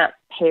we can't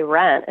pay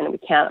rent and we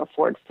can't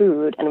afford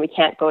food and we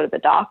can't go to the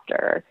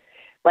doctor,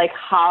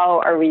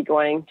 how are we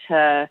going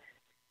to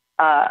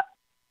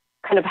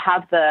kind of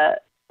have the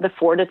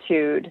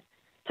fortitude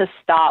to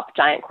stop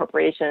giant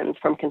corporations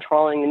from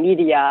controlling the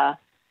media?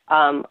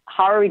 How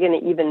are we going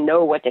to even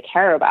know what to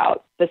care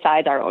about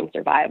besides our own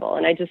survival?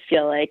 And I just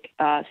feel like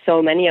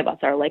so many of us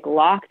are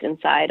locked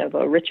inside of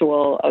a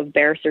ritual of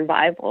bare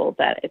survival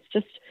that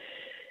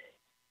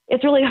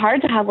it's really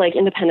hard to have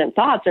independent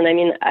thoughts. And I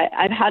mean,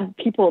 I've had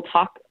people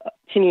talk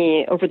to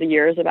me over the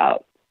years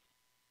about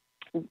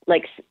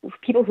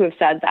people who have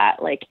said that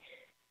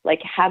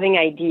having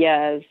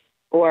ideas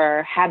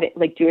or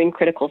doing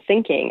critical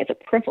thinking is a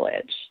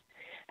privilege.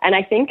 And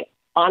I think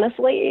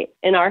honestly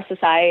in our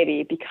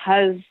society,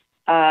 because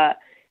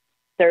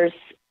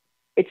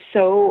it's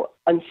so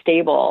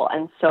unstable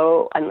and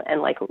so, and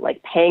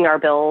paying our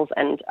bills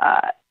and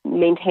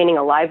maintaining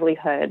a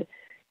livelihood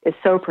is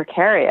so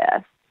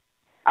precarious.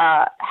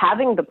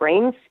 Having the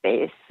brain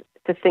space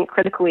to think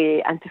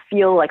critically and to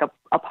feel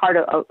a part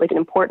of an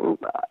important,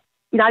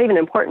 not even an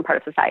important part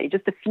of society,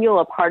 just to feel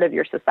a part of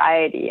your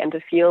society and to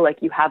feel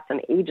like you have some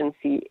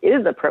agency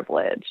is a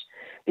privilege,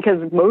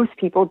 because most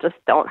people just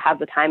don't have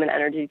the time and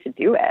energy to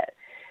do it.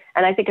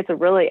 And I think it's a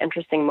really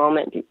interesting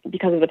moment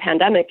because of the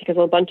pandemic, because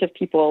a bunch of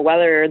people,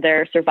 whether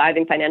they're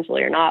surviving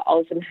financially or not, all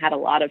of a sudden had a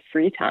lot of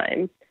free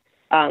time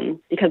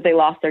because they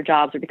lost their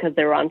jobs or because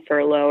they were on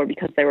furlough or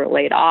because they were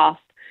laid off,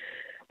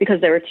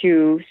 because they were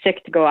too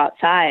sick to go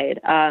outside.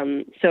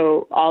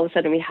 So all of a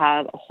sudden we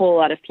have a whole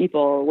lot of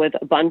people with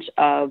a bunch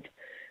of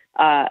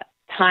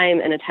time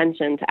and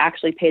attention to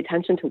actually pay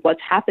attention to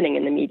what's happening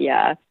in the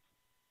media,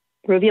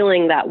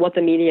 revealing that what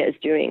the media is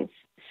doing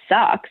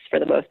sucks for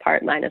the most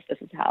part, minus This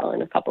Is Hell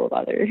and a couple of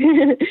other,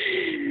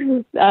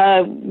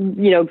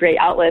 great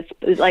outlets.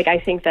 Like, I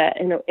think that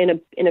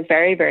in a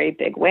very, very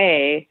big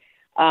way,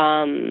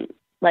 I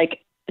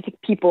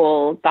think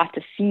people got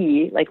to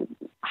see like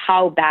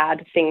how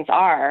bad things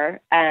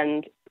are,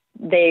 and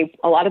a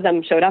lot of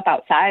them showed up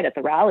outside at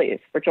the rallies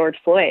for George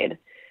Floyd.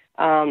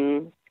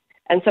 And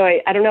so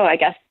I don't know, I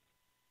guess,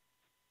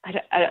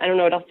 I don't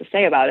know what else to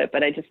say about it,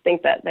 but I just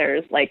think that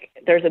there's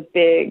a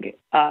big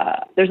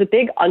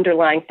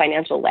underlying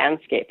financial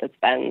landscape that's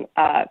been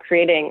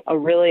creating a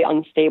really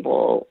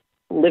unstable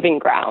living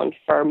ground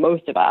for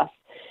most of us.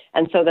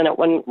 And so then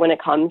when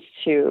it comes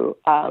to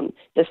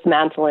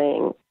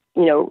dismantling,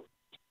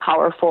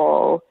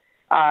 powerful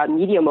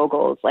media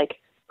moguls, like,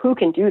 who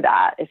can do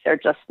that if they're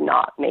just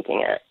not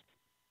making it?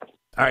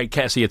 All right,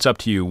 Cassie, it's up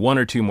to you. One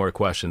or two more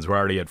questions. We're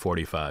already at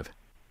 45.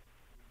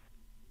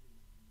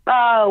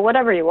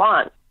 Whatever you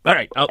want. All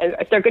right.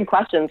 If they're good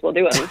questions, we'll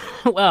do them.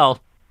 Well,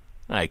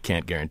 I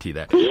can't guarantee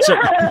that. So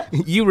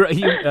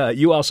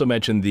you also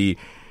mentioned the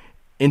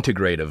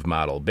integrative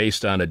model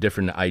based on a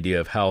different idea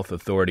of health,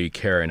 authority,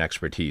 care, and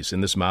expertise.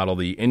 In this model,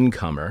 the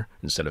incomer,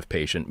 instead of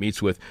patient,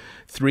 meets with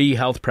 3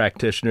 health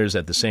practitioners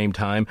at the same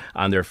time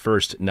on their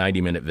first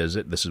 90-minute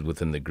visit. This is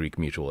within the Greek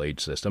mutual aid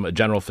system. A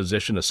general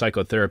physician, a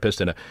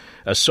psychotherapist, and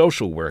a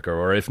social worker,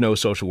 or if no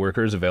social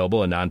worker is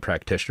available, a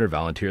non-practitioner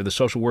volunteer. The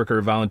social worker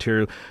or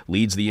volunteer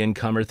leads the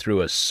incomer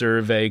through a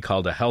survey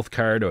called a health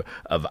card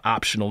of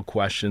optional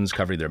questions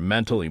covering their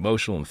mental,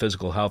 emotional, and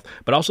physical health,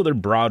 but also their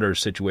broader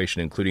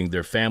situation, including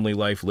their family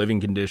life,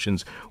 living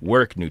conditions,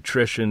 work,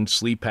 nutrition,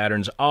 sleep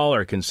patterns. All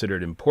are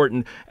considered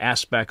important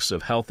aspects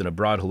of health in a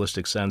broad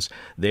holistic sense.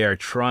 They are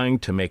trying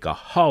to make a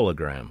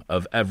hologram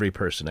of every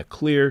person, a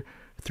clear,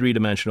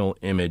 three-dimensional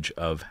image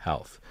of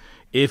health.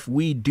 If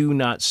we do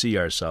not see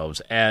ourselves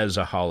as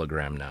a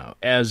hologram now,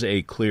 as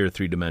a clear,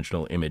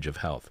 three-dimensional image of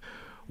health,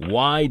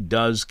 why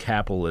does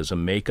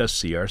capitalism make us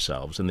see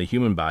ourselves and the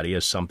human body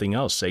as something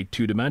else, say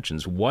 2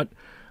 dimensions? What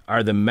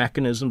are the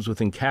mechanisms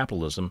within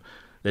capitalism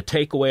that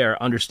take away our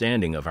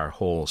understanding of our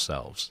whole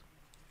selves?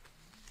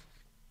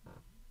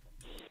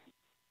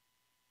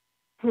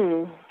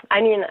 I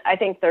mean, I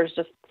think there's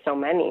just so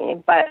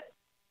many, but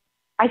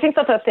I think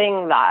that the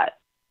thing that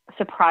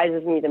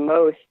surprises me the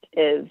most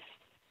is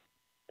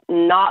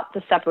not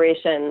the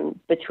separation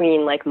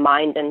between like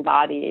mind and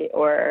body,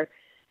 or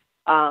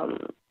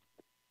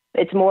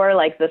it's more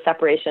like the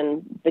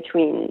separation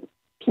between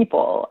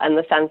people, and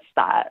the sense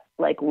that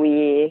like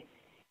we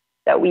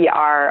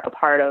are a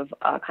part of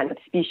a kind of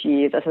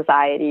species, a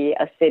society,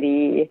 a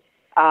city,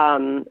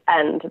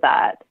 and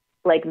that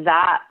like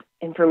that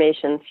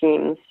information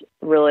seems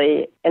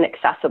really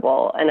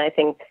inaccessible. And I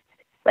think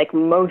like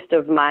most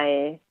of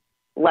my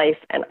life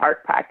and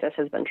art practice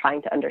has been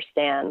trying to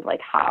understand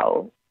like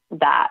how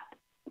that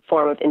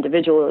form of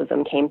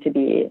individualism came to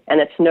be. And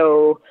it's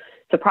no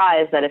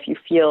surprise that if you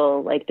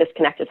feel like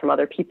disconnected from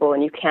other people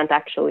and you can't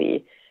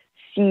actually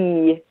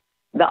see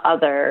the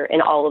other in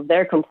all of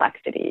their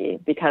complexity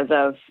because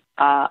of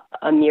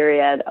a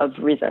myriad of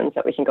reasons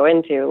that we can go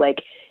into,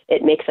 like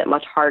it makes it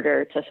much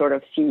harder to sort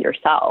of see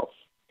yourself.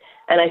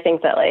 And I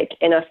think that like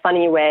in a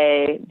funny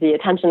way, the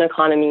attention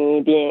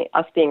economy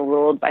being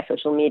ruled by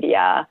social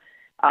media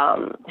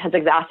has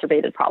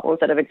exacerbated problems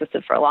that have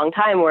existed for a long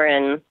time,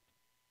 wherein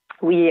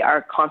we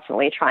are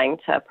constantly trying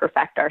to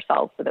perfect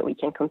ourselves so that we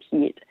can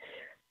compete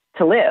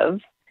to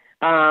live.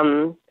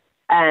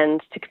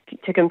 And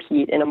to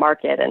compete in a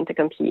market and to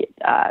compete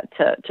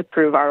to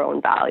prove our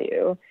own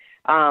value.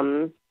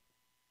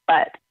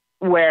 But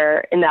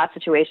where in that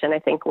situation, I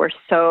think we're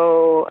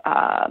so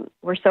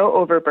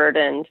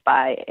overburdened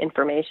by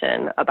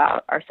information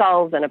about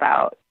ourselves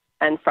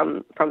and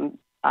from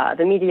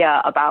the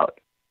media about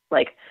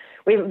like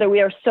we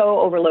are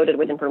so overloaded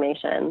with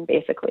information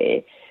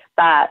basically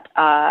that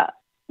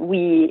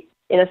we,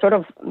 in a sort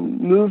of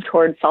move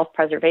towards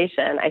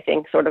self-preservation, I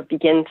think sort of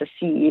begin to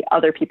see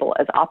other people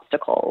as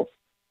obstacles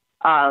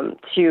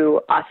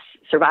to us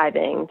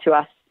surviving, to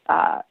us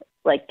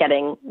like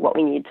getting what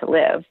we need to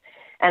live.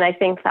 And I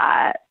think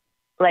that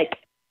like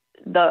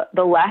the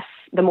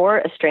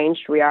more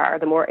estranged we are,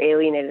 the more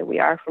alienated we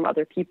are from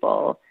other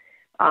people,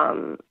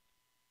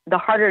 the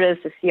harder it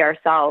is to see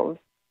ourselves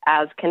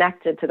as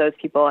connected to those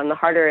people, and the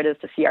harder it is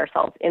to see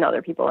ourselves in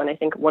other people. And I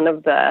think one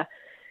of the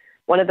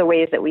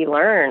ways that we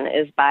learn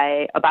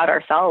about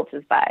ourselves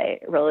is by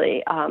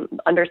really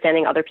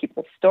understanding other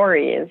people's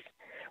stories.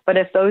 But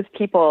if those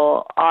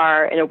people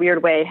are, in a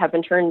weird way, have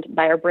been turned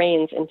by our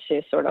brains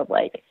into sort of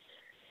like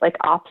like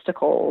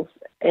obstacles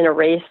in a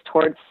race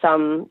towards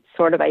some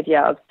sort of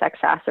idea of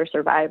success or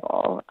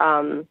survival.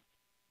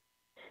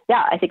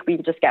 I think we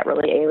just get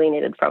really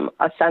alienated from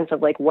a sense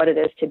of like what it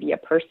is to be a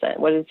person,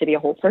 what it is to be a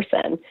whole person.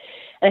 And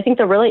I think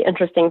the really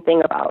interesting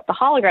thing about the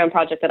hologram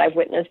project that I've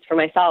witnessed for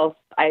myself,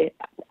 I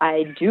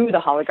do the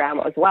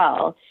hologram as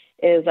well,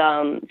 is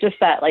just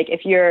that like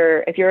if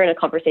you're in a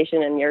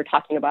conversation and you're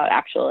talking about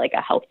actually like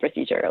a health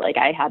procedure, like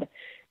I had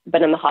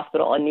been in the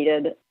hospital and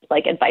needed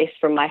like advice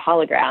from my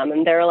hologram,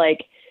 and they're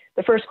like,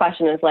 the first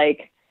question is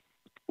like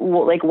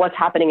what's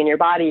happening in your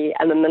body,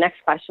 and then the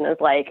next question is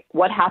like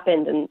what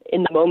happened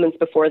in the moments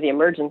before the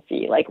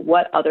emergency, like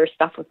what other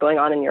stuff was going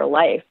on in your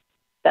life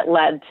that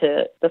led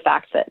to the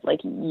fact that like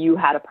you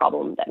had a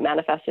problem that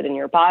manifested in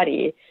your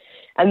body.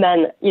 And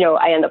then,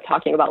 I end up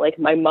talking about like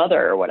my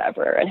mother or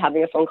whatever and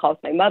having a phone call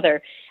with my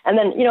mother. And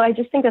then, I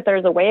just think that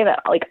there's a way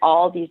that like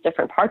all these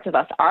different parts of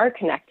us are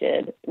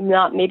connected,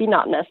 maybe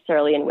not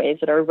necessarily in ways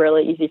that are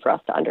really easy for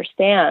us to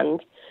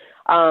understand.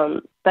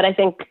 But I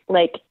think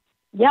like,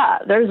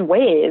 there's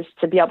ways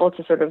to be able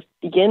to sort of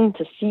begin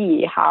to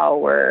see how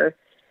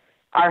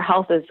our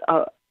health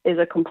is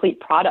a complete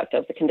product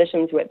of the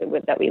conditions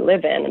that we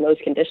live in. And those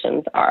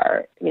conditions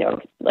are,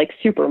 like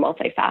super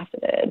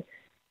multifaceted.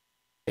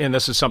 And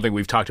this is something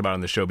we've talked about on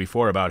the show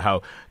before, about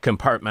how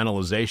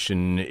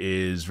compartmentalization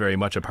is very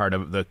much a part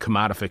of the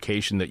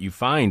commodification that you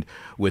find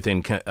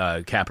within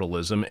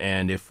capitalism.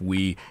 And if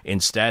we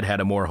instead had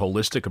a more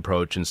holistic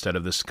approach instead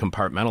of this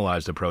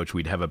compartmentalized approach,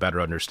 we'd have a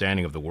better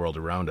understanding of the world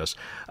around us.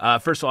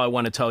 First of all, I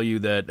want to tell you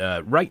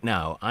that right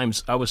now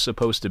I was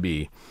supposed to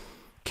be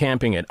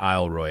camping at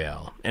Isle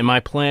Royale, and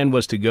my plan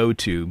was to go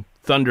to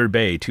Thunder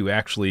Bay to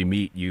actually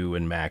meet you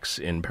and Max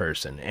in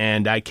person.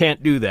 And I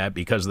can't do that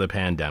because of the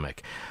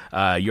pandemic.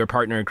 Your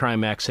partner in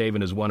crime, Max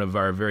Haven, is one of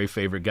our very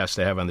favorite guests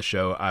to have on the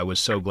show. I was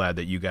so glad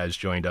that you guys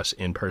joined us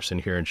in person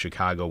here in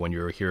Chicago when you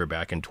were here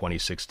back in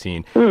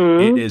 2016.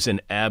 It is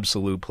an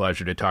absolute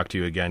pleasure to talk to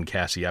you again,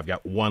 Cassie. I've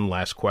got one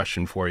last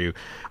question for you.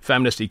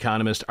 Feminist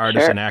economist,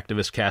 artist, and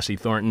activist Cassie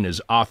Thornton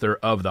is author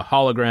of The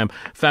Hologram,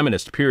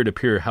 Feminist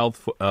Peer-to-Peer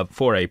Health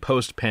for a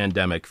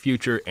Post-Pandemic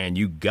Future, and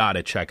you got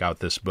to check out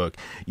this book.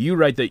 You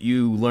write that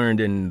you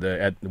learned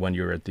when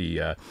you were at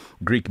the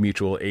Greek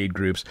mutual aid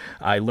groups,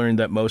 I learned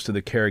that most of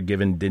the care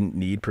given didn't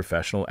need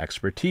professional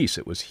expertise.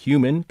 It was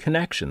human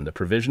connection, the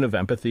provision of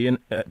empathy and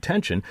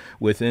attention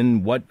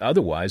within what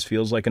otherwise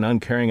feels like an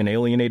uncaring and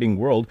alienating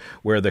world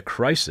where the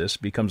crisis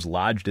becomes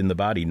lodged in the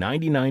body.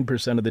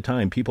 99% of the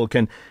time, people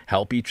can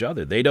help each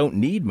other. They don't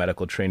need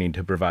medical training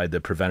to provide the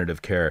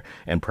preventative care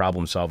and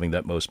problem solving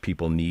that most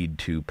people need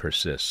to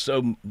persist.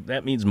 So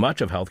that means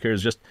much of healthcare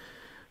is just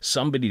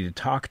somebody to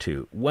talk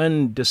to.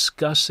 When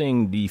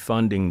discussing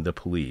defunding the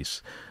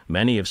police,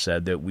 many have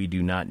said that we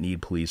do not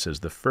need police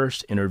as the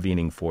first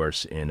intervening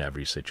force in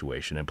every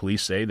situation, and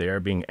police say they are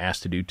being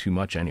asked to do too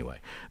much anyway.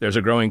 There's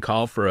a growing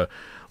call for a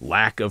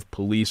lack of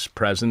police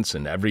presence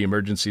in every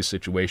emergency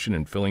situation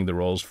and filling the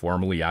roles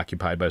formerly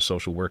occupied by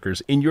social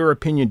workers. In your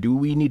opinion, do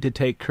we need to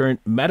take current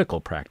medical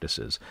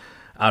practices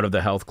out of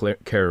the health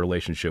care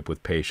relationship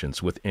with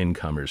patients, with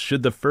incomers?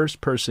 Should the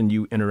first person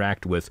you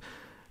interact with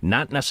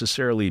not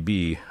necessarily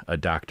be a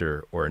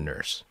doctor or a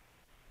nurse?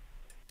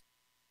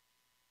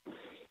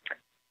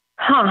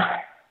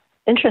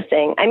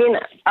 Interesting. I mean,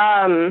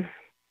 I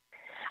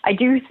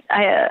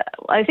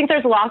think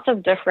there's lots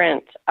of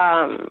different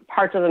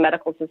parts of the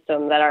medical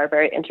system that are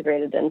very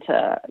integrated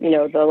into,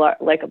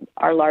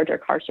 our larger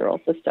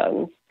carceral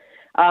systems.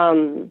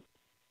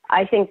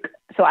 I think,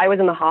 so I was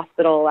in the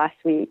hospital last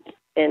week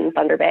in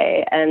Thunder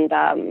Bay, and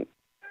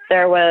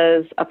there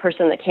was a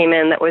person that came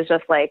in that was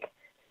just like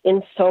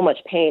in so much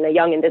pain, a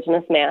young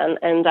Indigenous man,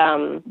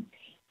 and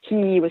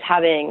he was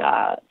having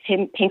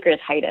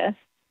pancreatitis,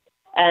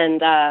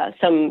 and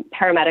some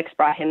paramedics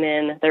brought him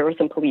in. There were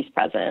some police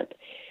present,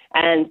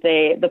 and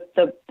the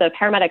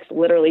paramedics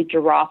literally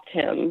dropped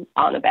him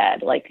on a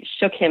bed,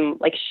 shook him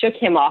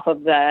off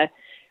of the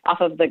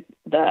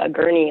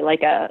gurney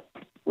like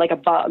a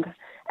bug,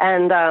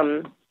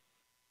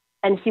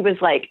 and he was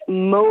like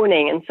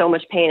moaning in so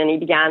much pain, and he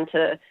began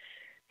to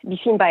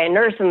be seen by a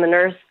nurse, and the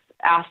nurse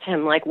asked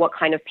him like what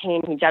kind of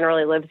pain he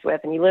generally lives with,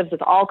 and he lives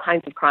with all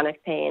kinds of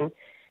chronic pain.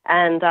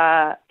 And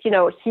he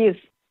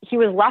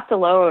was left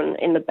alone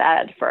in the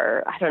bed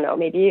for, I don't know,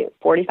 maybe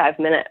 45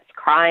 minutes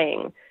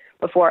crying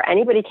before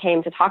anybody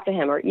came to talk to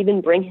him or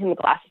even bring him a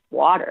glass of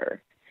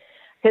water.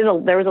 There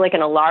was like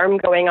an alarm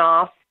going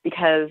off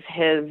because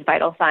his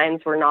vital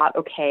signs were not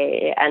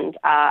okay, and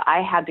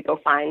I had to go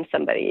find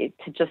somebody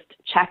to just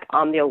check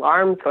on the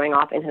alarms going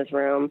off in his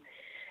room,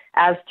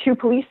 as two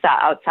police sat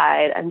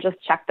outside and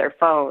just checked their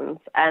phones.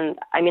 And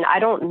I mean, I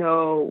don't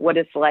know what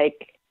it's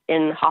like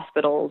in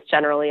hospitals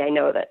generally. I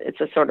know that it's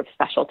a sort of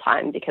special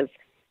time because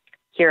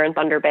here in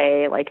Thunder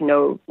Bay, like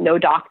no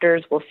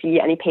doctors will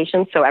see any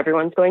patients, so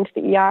everyone's going to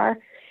the ER.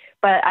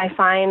 But I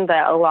find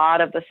that a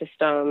lot of the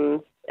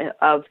systems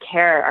of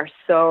care are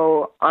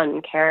so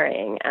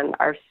uncaring and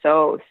are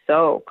so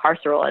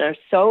carceral and are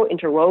so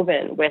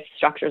interwoven with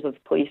structures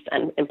of police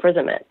and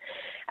imprisonment.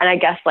 And I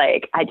guess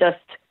I just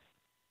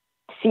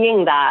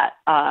seeing that,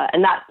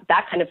 and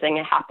that kind of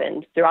thing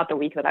happened throughout the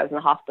week that I was in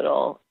the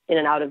hospital, in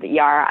and out of the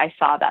ER. I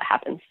saw that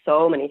happen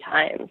so many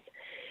times.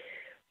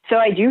 So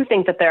I do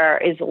think that there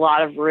is a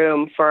lot of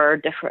room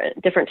for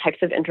different types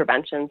of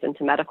interventions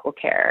into medical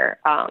care.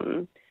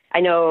 I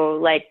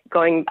know,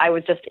 I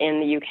was just in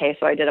the UK,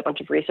 so I did a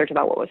bunch of research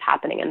about what was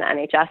happening in the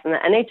NHS, and the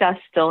NHS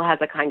still has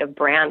a kind of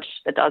branch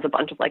that does a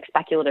bunch of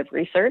speculative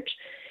research.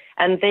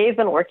 And they've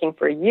been working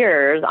for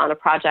years on a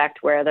project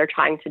where they're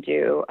trying to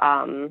do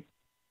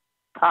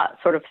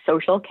sort of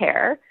social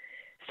care.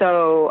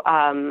 So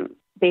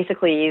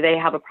basically, they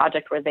have a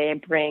project where they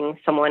bring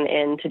someone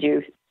in to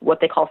do what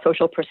they call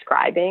social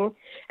prescribing.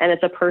 And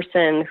it's a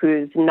person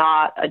who's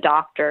not a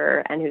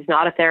doctor and who's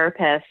not a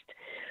therapist,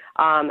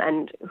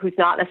 and who's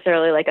not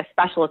necessarily a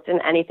specialist in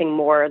anything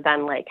more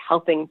than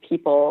helping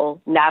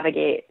people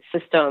navigate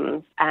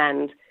systems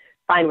and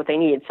find what they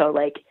need. So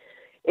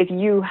if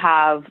you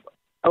have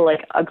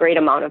a great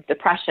amount of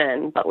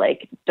depression, but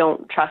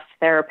don't trust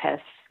therapists,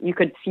 you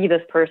could see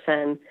this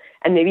person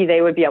and maybe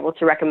they would be able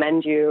to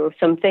recommend you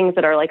some things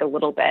that are a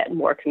little bit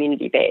more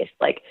community based,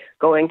 like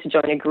going to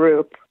join a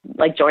group,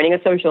 joining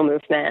a social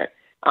movement,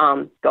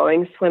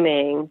 going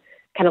swimming,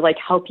 kind of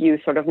help you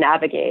sort of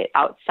navigate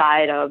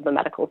outside of the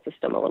medical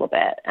system a little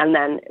bit. And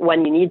then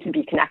when you need to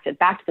be connected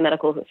back to the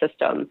medical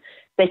system,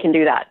 they can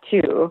do that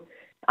too.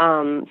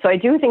 So I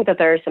do think that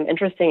there are some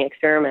interesting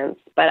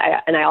experiments, but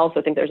I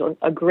also think there's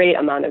a great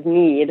amount of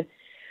need.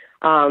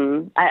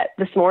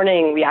 This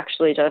morning, we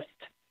actually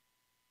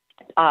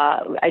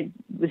I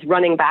was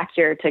running back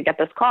here to get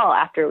this call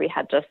after we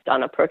had just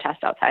done a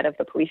protest outside of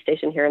the police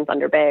station here in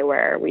Thunder Bay,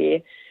 where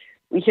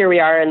here we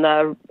are in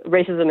the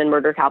racism and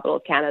murder capital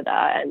of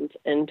Canada. And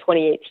in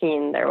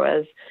 2018, there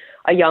was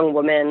a young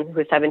woman who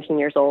was 17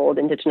 years old,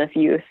 Indigenous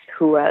youth,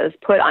 who was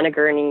put on a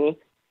gurney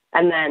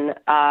and then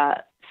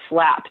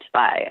slapped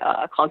by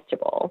a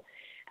constable.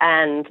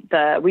 And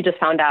we just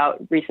found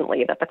out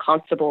recently that the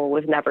constable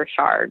was never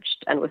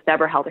charged and was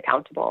never held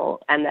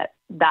accountable, and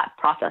that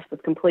process was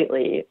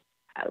completely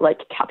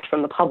kept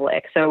from the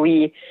public. So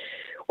we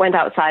went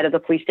outside of the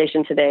police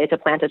station today to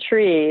plant a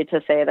tree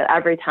to say that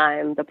every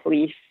time the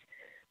police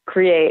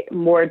create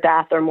more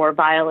death or more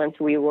violence,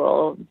 we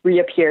will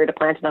reappear to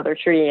plant another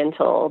tree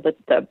until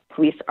the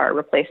police are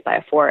replaced by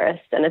a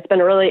forest. And it's been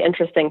really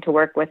interesting to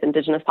work with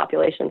Indigenous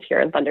populations here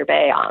in Thunder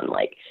Bay on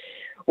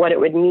what it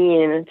would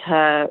mean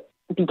to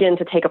begin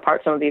to take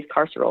apart some of these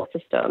carceral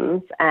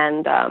systems.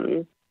 And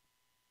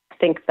I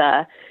think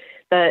the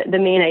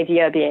main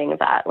idea being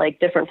that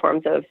different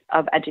forms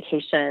of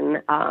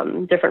education,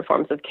 different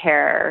forms of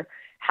care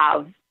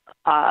have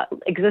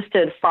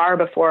existed far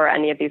before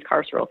any of these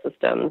carceral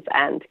systems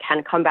and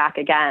can come back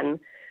again.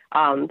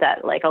 That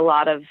a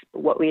lot of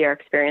what we are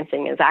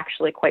experiencing is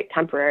actually quite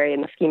temporary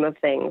in the scheme of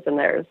things, and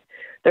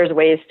there's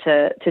ways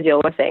to deal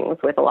with things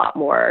with a lot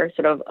more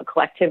sort of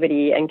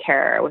collectivity and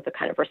care, with a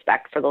kind of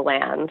respect for the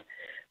land.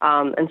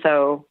 And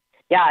so,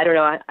 yeah, I don't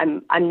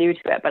know. I'm new to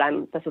it, but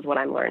this is what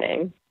I'm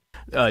learning.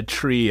 A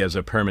tree as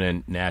a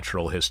permanent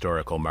natural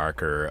historical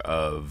marker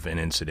of an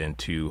incident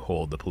to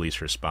hold the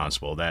police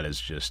responsible. That is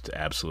just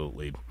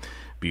absolutely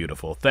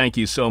beautiful. Thank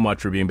you so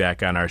much for being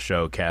back on our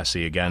show,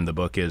 Cassie. Again, the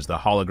book is The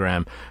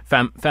Hologram,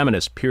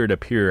 Feminist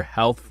Peer-to-Peer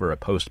Health for a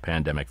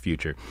Post-Pandemic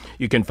Future.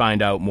 You can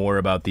find out more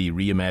about the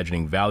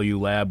Reimagining Value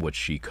Lab, which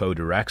she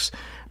co-directs,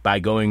 by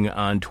going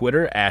on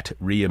Twitter at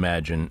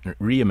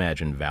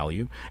Reimagine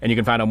Value. And you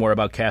can find out more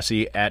about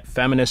Cassie at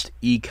Feminist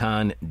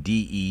Econ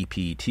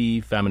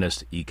DEPT,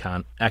 Feminist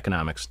Econ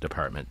Economics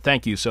Department.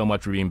 Thank you so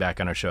much for being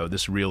back on our show.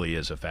 This really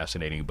is a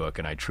fascinating book,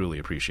 and I truly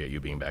appreciate you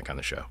being back on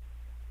the show.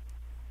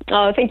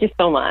 Oh, thank you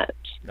so much.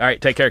 All right,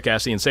 take care,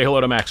 Cassie, and say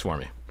hello to Max for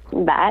me.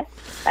 Bye.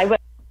 I will.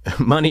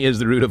 Money is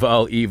the root of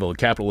all evil.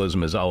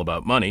 Capitalism is all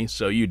about money,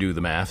 so you do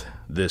the math.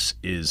 This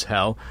is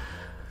hell.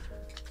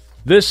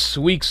 This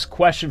week's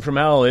question from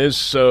Al is,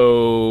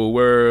 so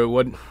where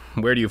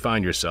do you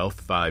find yourself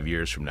 5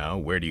 years from now?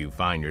 Where do you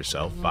find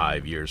yourself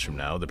 5 years from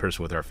now? The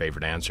person with our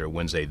favorite answer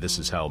wins a This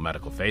Is Hell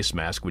medical face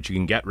mask, which you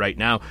can get right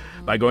now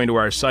by going to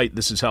our site,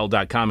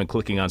 thisishell.com, and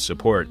clicking on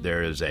support.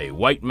 There is a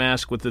white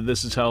mask with the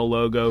This Is Hell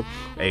logo,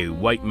 a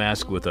white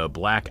mask with a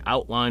black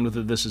outline with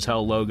the This Is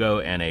Hell logo,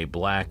 and a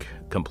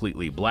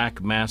completely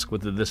black mask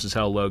with the This Is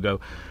Hell logo.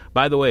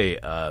 By the way,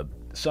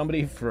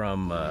 somebody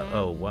from,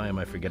 why am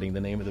I forgetting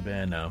the name of the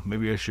band now?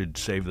 Maybe I should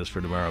save this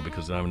for tomorrow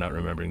because I'm not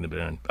remembering the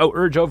band. Oh,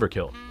 Urge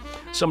Overkill.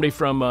 Somebody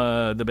from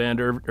the band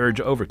Urge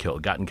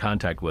Overkill got in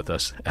contact with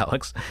us,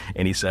 Alex,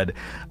 and he said,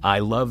 I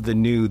love the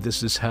new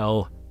This Is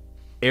Hell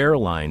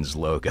Airlines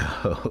logo.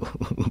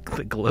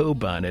 The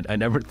globe on it. I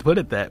never thought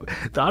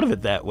of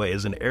it that way,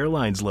 as an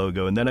airlines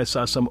logo. And then I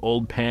saw some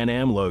old Pan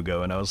Am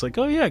logo, and I was like,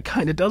 oh yeah, it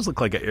kind of does look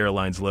like an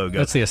airlines logo.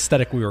 That's the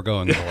aesthetic we were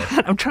going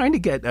for. I'm trying to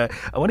get, I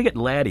want to get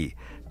Laddie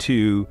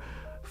to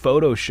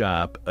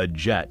Photoshop a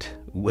jet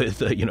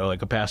with,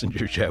 like a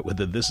passenger jet with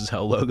the This Is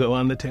Hell logo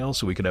on the tail,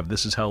 so we could have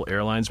This Is Hell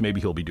Airlines.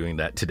 Maybe he'll be doing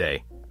that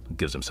today. It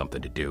gives him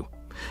something to do.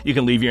 You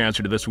can leave your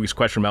answer to this week's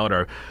question mail at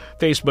our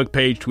Facebook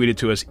page, tweet it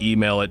to us,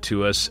 email it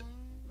to us.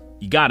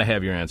 You got to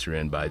have your answer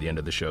in by the end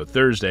of the show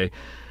Thursday.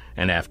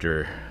 And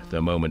after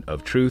the Moment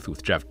of Truth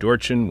with Jeff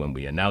Dorchin, when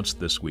we announced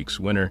this week's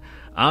winner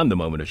on the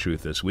Moment of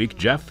Truth this week,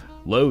 Jeff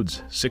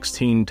loads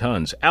 16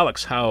 tons.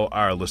 Alex, how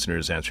are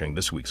listeners answering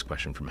this week's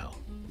question from hell?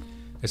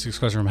 This week's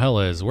question from hell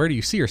is, where do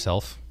you see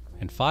yourself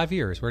in 5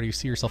 years? Where do you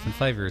see yourself in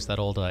 5 years? That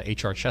old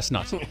HR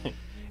chestnut.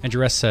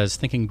 Andrew S. says,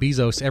 thanking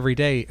Bezos every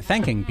day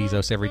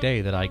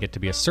that I get to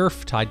be a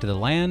serf tied to the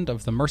land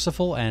of the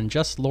merciful and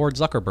just Lord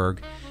Zuckerberg,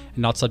 and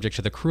not subject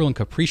to the cruel and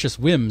capricious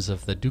whims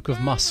of the Duke of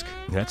Musk.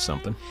 That's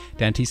something.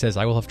 Dan T. says,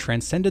 I will have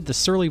transcended the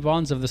surly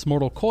bonds of this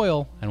mortal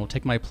coil and will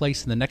take my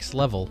place in the next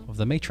level of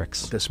the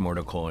Matrix. This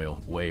mortal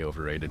coil, way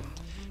overrated.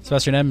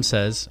 Sebastian M.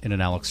 says, in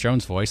an Alex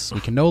Jones voice, we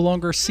can no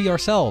longer see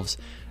ourselves.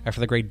 After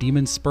the great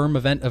demon sperm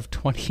event of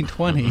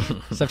 2020,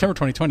 September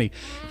 2020,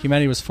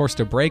 humanity was forced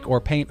to break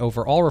or paint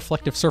over all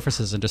reflective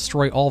surfaces and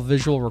destroy all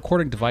visual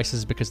recording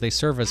devices because they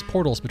serve as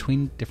portals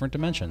between different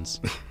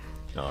dimensions.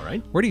 All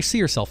right. Where do you see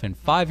yourself in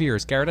 5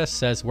 years? Garrett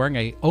says,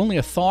 wearing only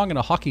a thong and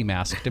a hockey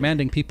mask,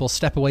 demanding people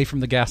step away from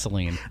the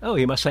gasoline. Oh,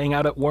 he must hang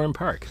out at Warren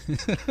Park.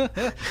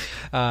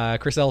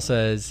 Chris L.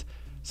 says,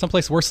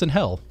 someplace worse than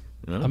hell.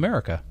 No.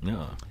 America.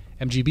 No.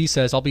 MGB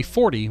says, I'll be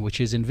 40,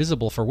 which is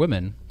invisible for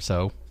women,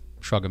 so...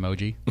 shrug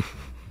emoji.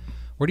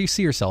 Where do you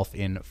see yourself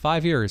in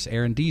 5 years?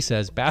 Aaron D.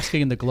 says,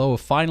 basking in the glow of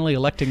finally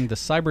electing the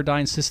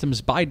Cyberdyne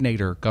Systems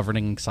Bidenator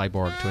governing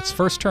Cyborg to its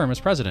first term as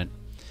president.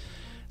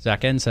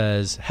 Zach N.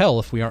 says, hell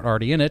if we aren't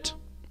already in it.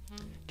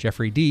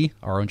 Jeffrey D.,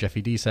 our own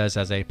Jeffrey D., says,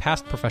 as a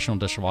past professional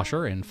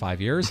dishwasher in 5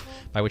 years,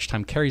 by which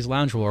time Carrie's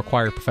Lounge will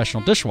require a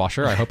professional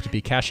dishwasher, I hope to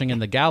be crashing in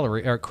the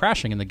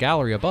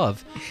gallery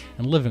above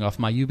and living off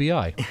my UBI.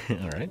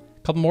 All right.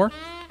 Couple more.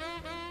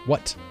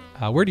 What?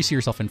 Where do you see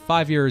yourself in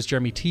 5 years?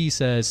 Jeremy T.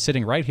 says,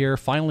 sitting right here,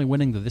 finally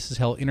winning the This Is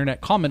Hell internet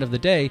comment of the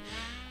day,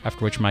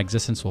 after which my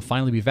existence will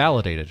finally be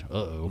validated.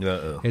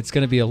 Uh-oh. It's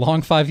going to be a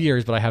long 5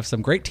 years, but I have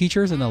some great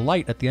teachers, and the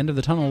light at the end of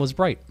the tunnel is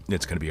bright.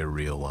 It's going to be a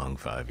real long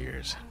 5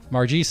 years.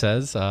 Margie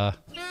says, I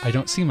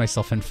don't see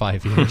myself in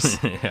 5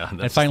 years. Yeah,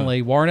 and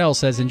finally, Warren L.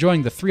 says,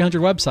 enjoying the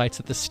 300 websites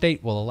that the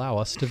state will allow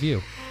us to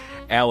view.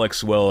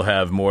 Alex will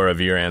have more of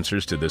your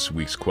answers to this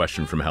week's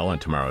question from hell on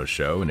tomorrow's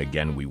show. And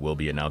again, we will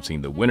be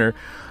announcing the winner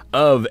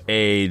of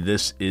a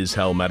This Is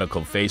Hell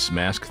medical face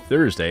mask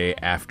Thursday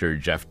after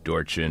Jeff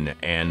Dorchin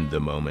and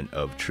the Moment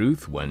of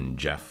Truth, when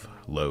Jeff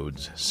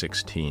loads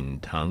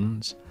 16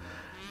 tons.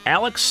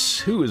 Alex,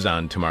 who is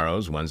on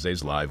tomorrow's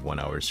Wednesday's live 1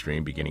 hour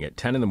stream beginning at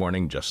 10 in the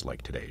morning, just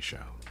like today's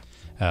show.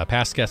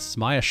 Past guests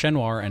Maya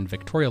Chenwar and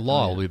Victoria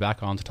Law will be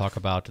back on to talk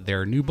about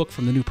their new book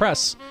from the New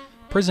Press,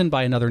 Prison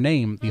by Another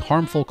Name, The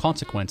Harmful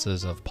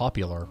Consequences of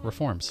Popular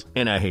Reforms.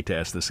 And I hate to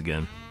ask this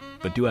again,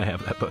 but do I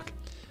have that book?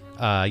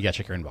 Yeah,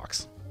 check your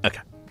inbox. Okay.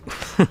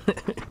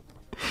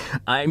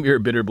 I'm your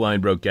bitter,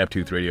 blind, broke,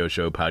 gap-toothed radio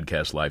show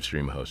podcast live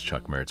stream host,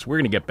 Chuck Mertz. We're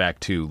going to get back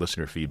to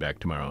listener feedback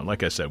tomorrow. And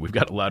like I said, we've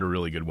got a lot of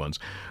really good ones.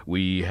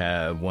 We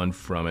have one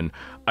from an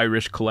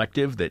Irish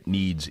collective that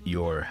needs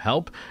your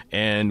help.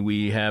 And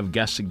we have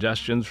guest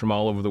suggestions from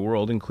all over the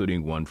world,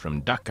 including one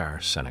from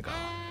Dakar, Senegal.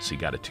 So you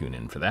got to tune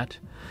in for that.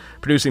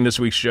 Producing this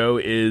week's show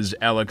is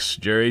Alex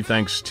Jerry.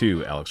 Thanks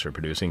to Alex for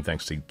producing.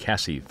 Thanks to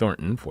Cassie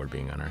Thornton for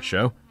being on our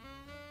show.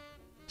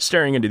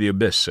 Staring into the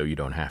abyss so you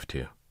don't have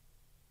to.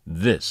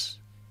 This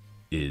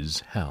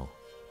is hell.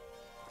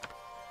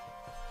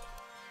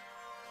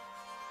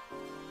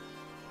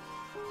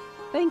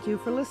 Thank you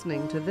for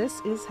listening to This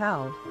Is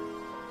Hell.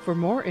 For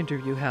more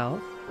interview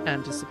hell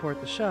and to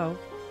support the show,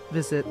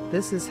 visit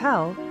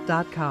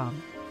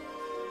thisishell.com.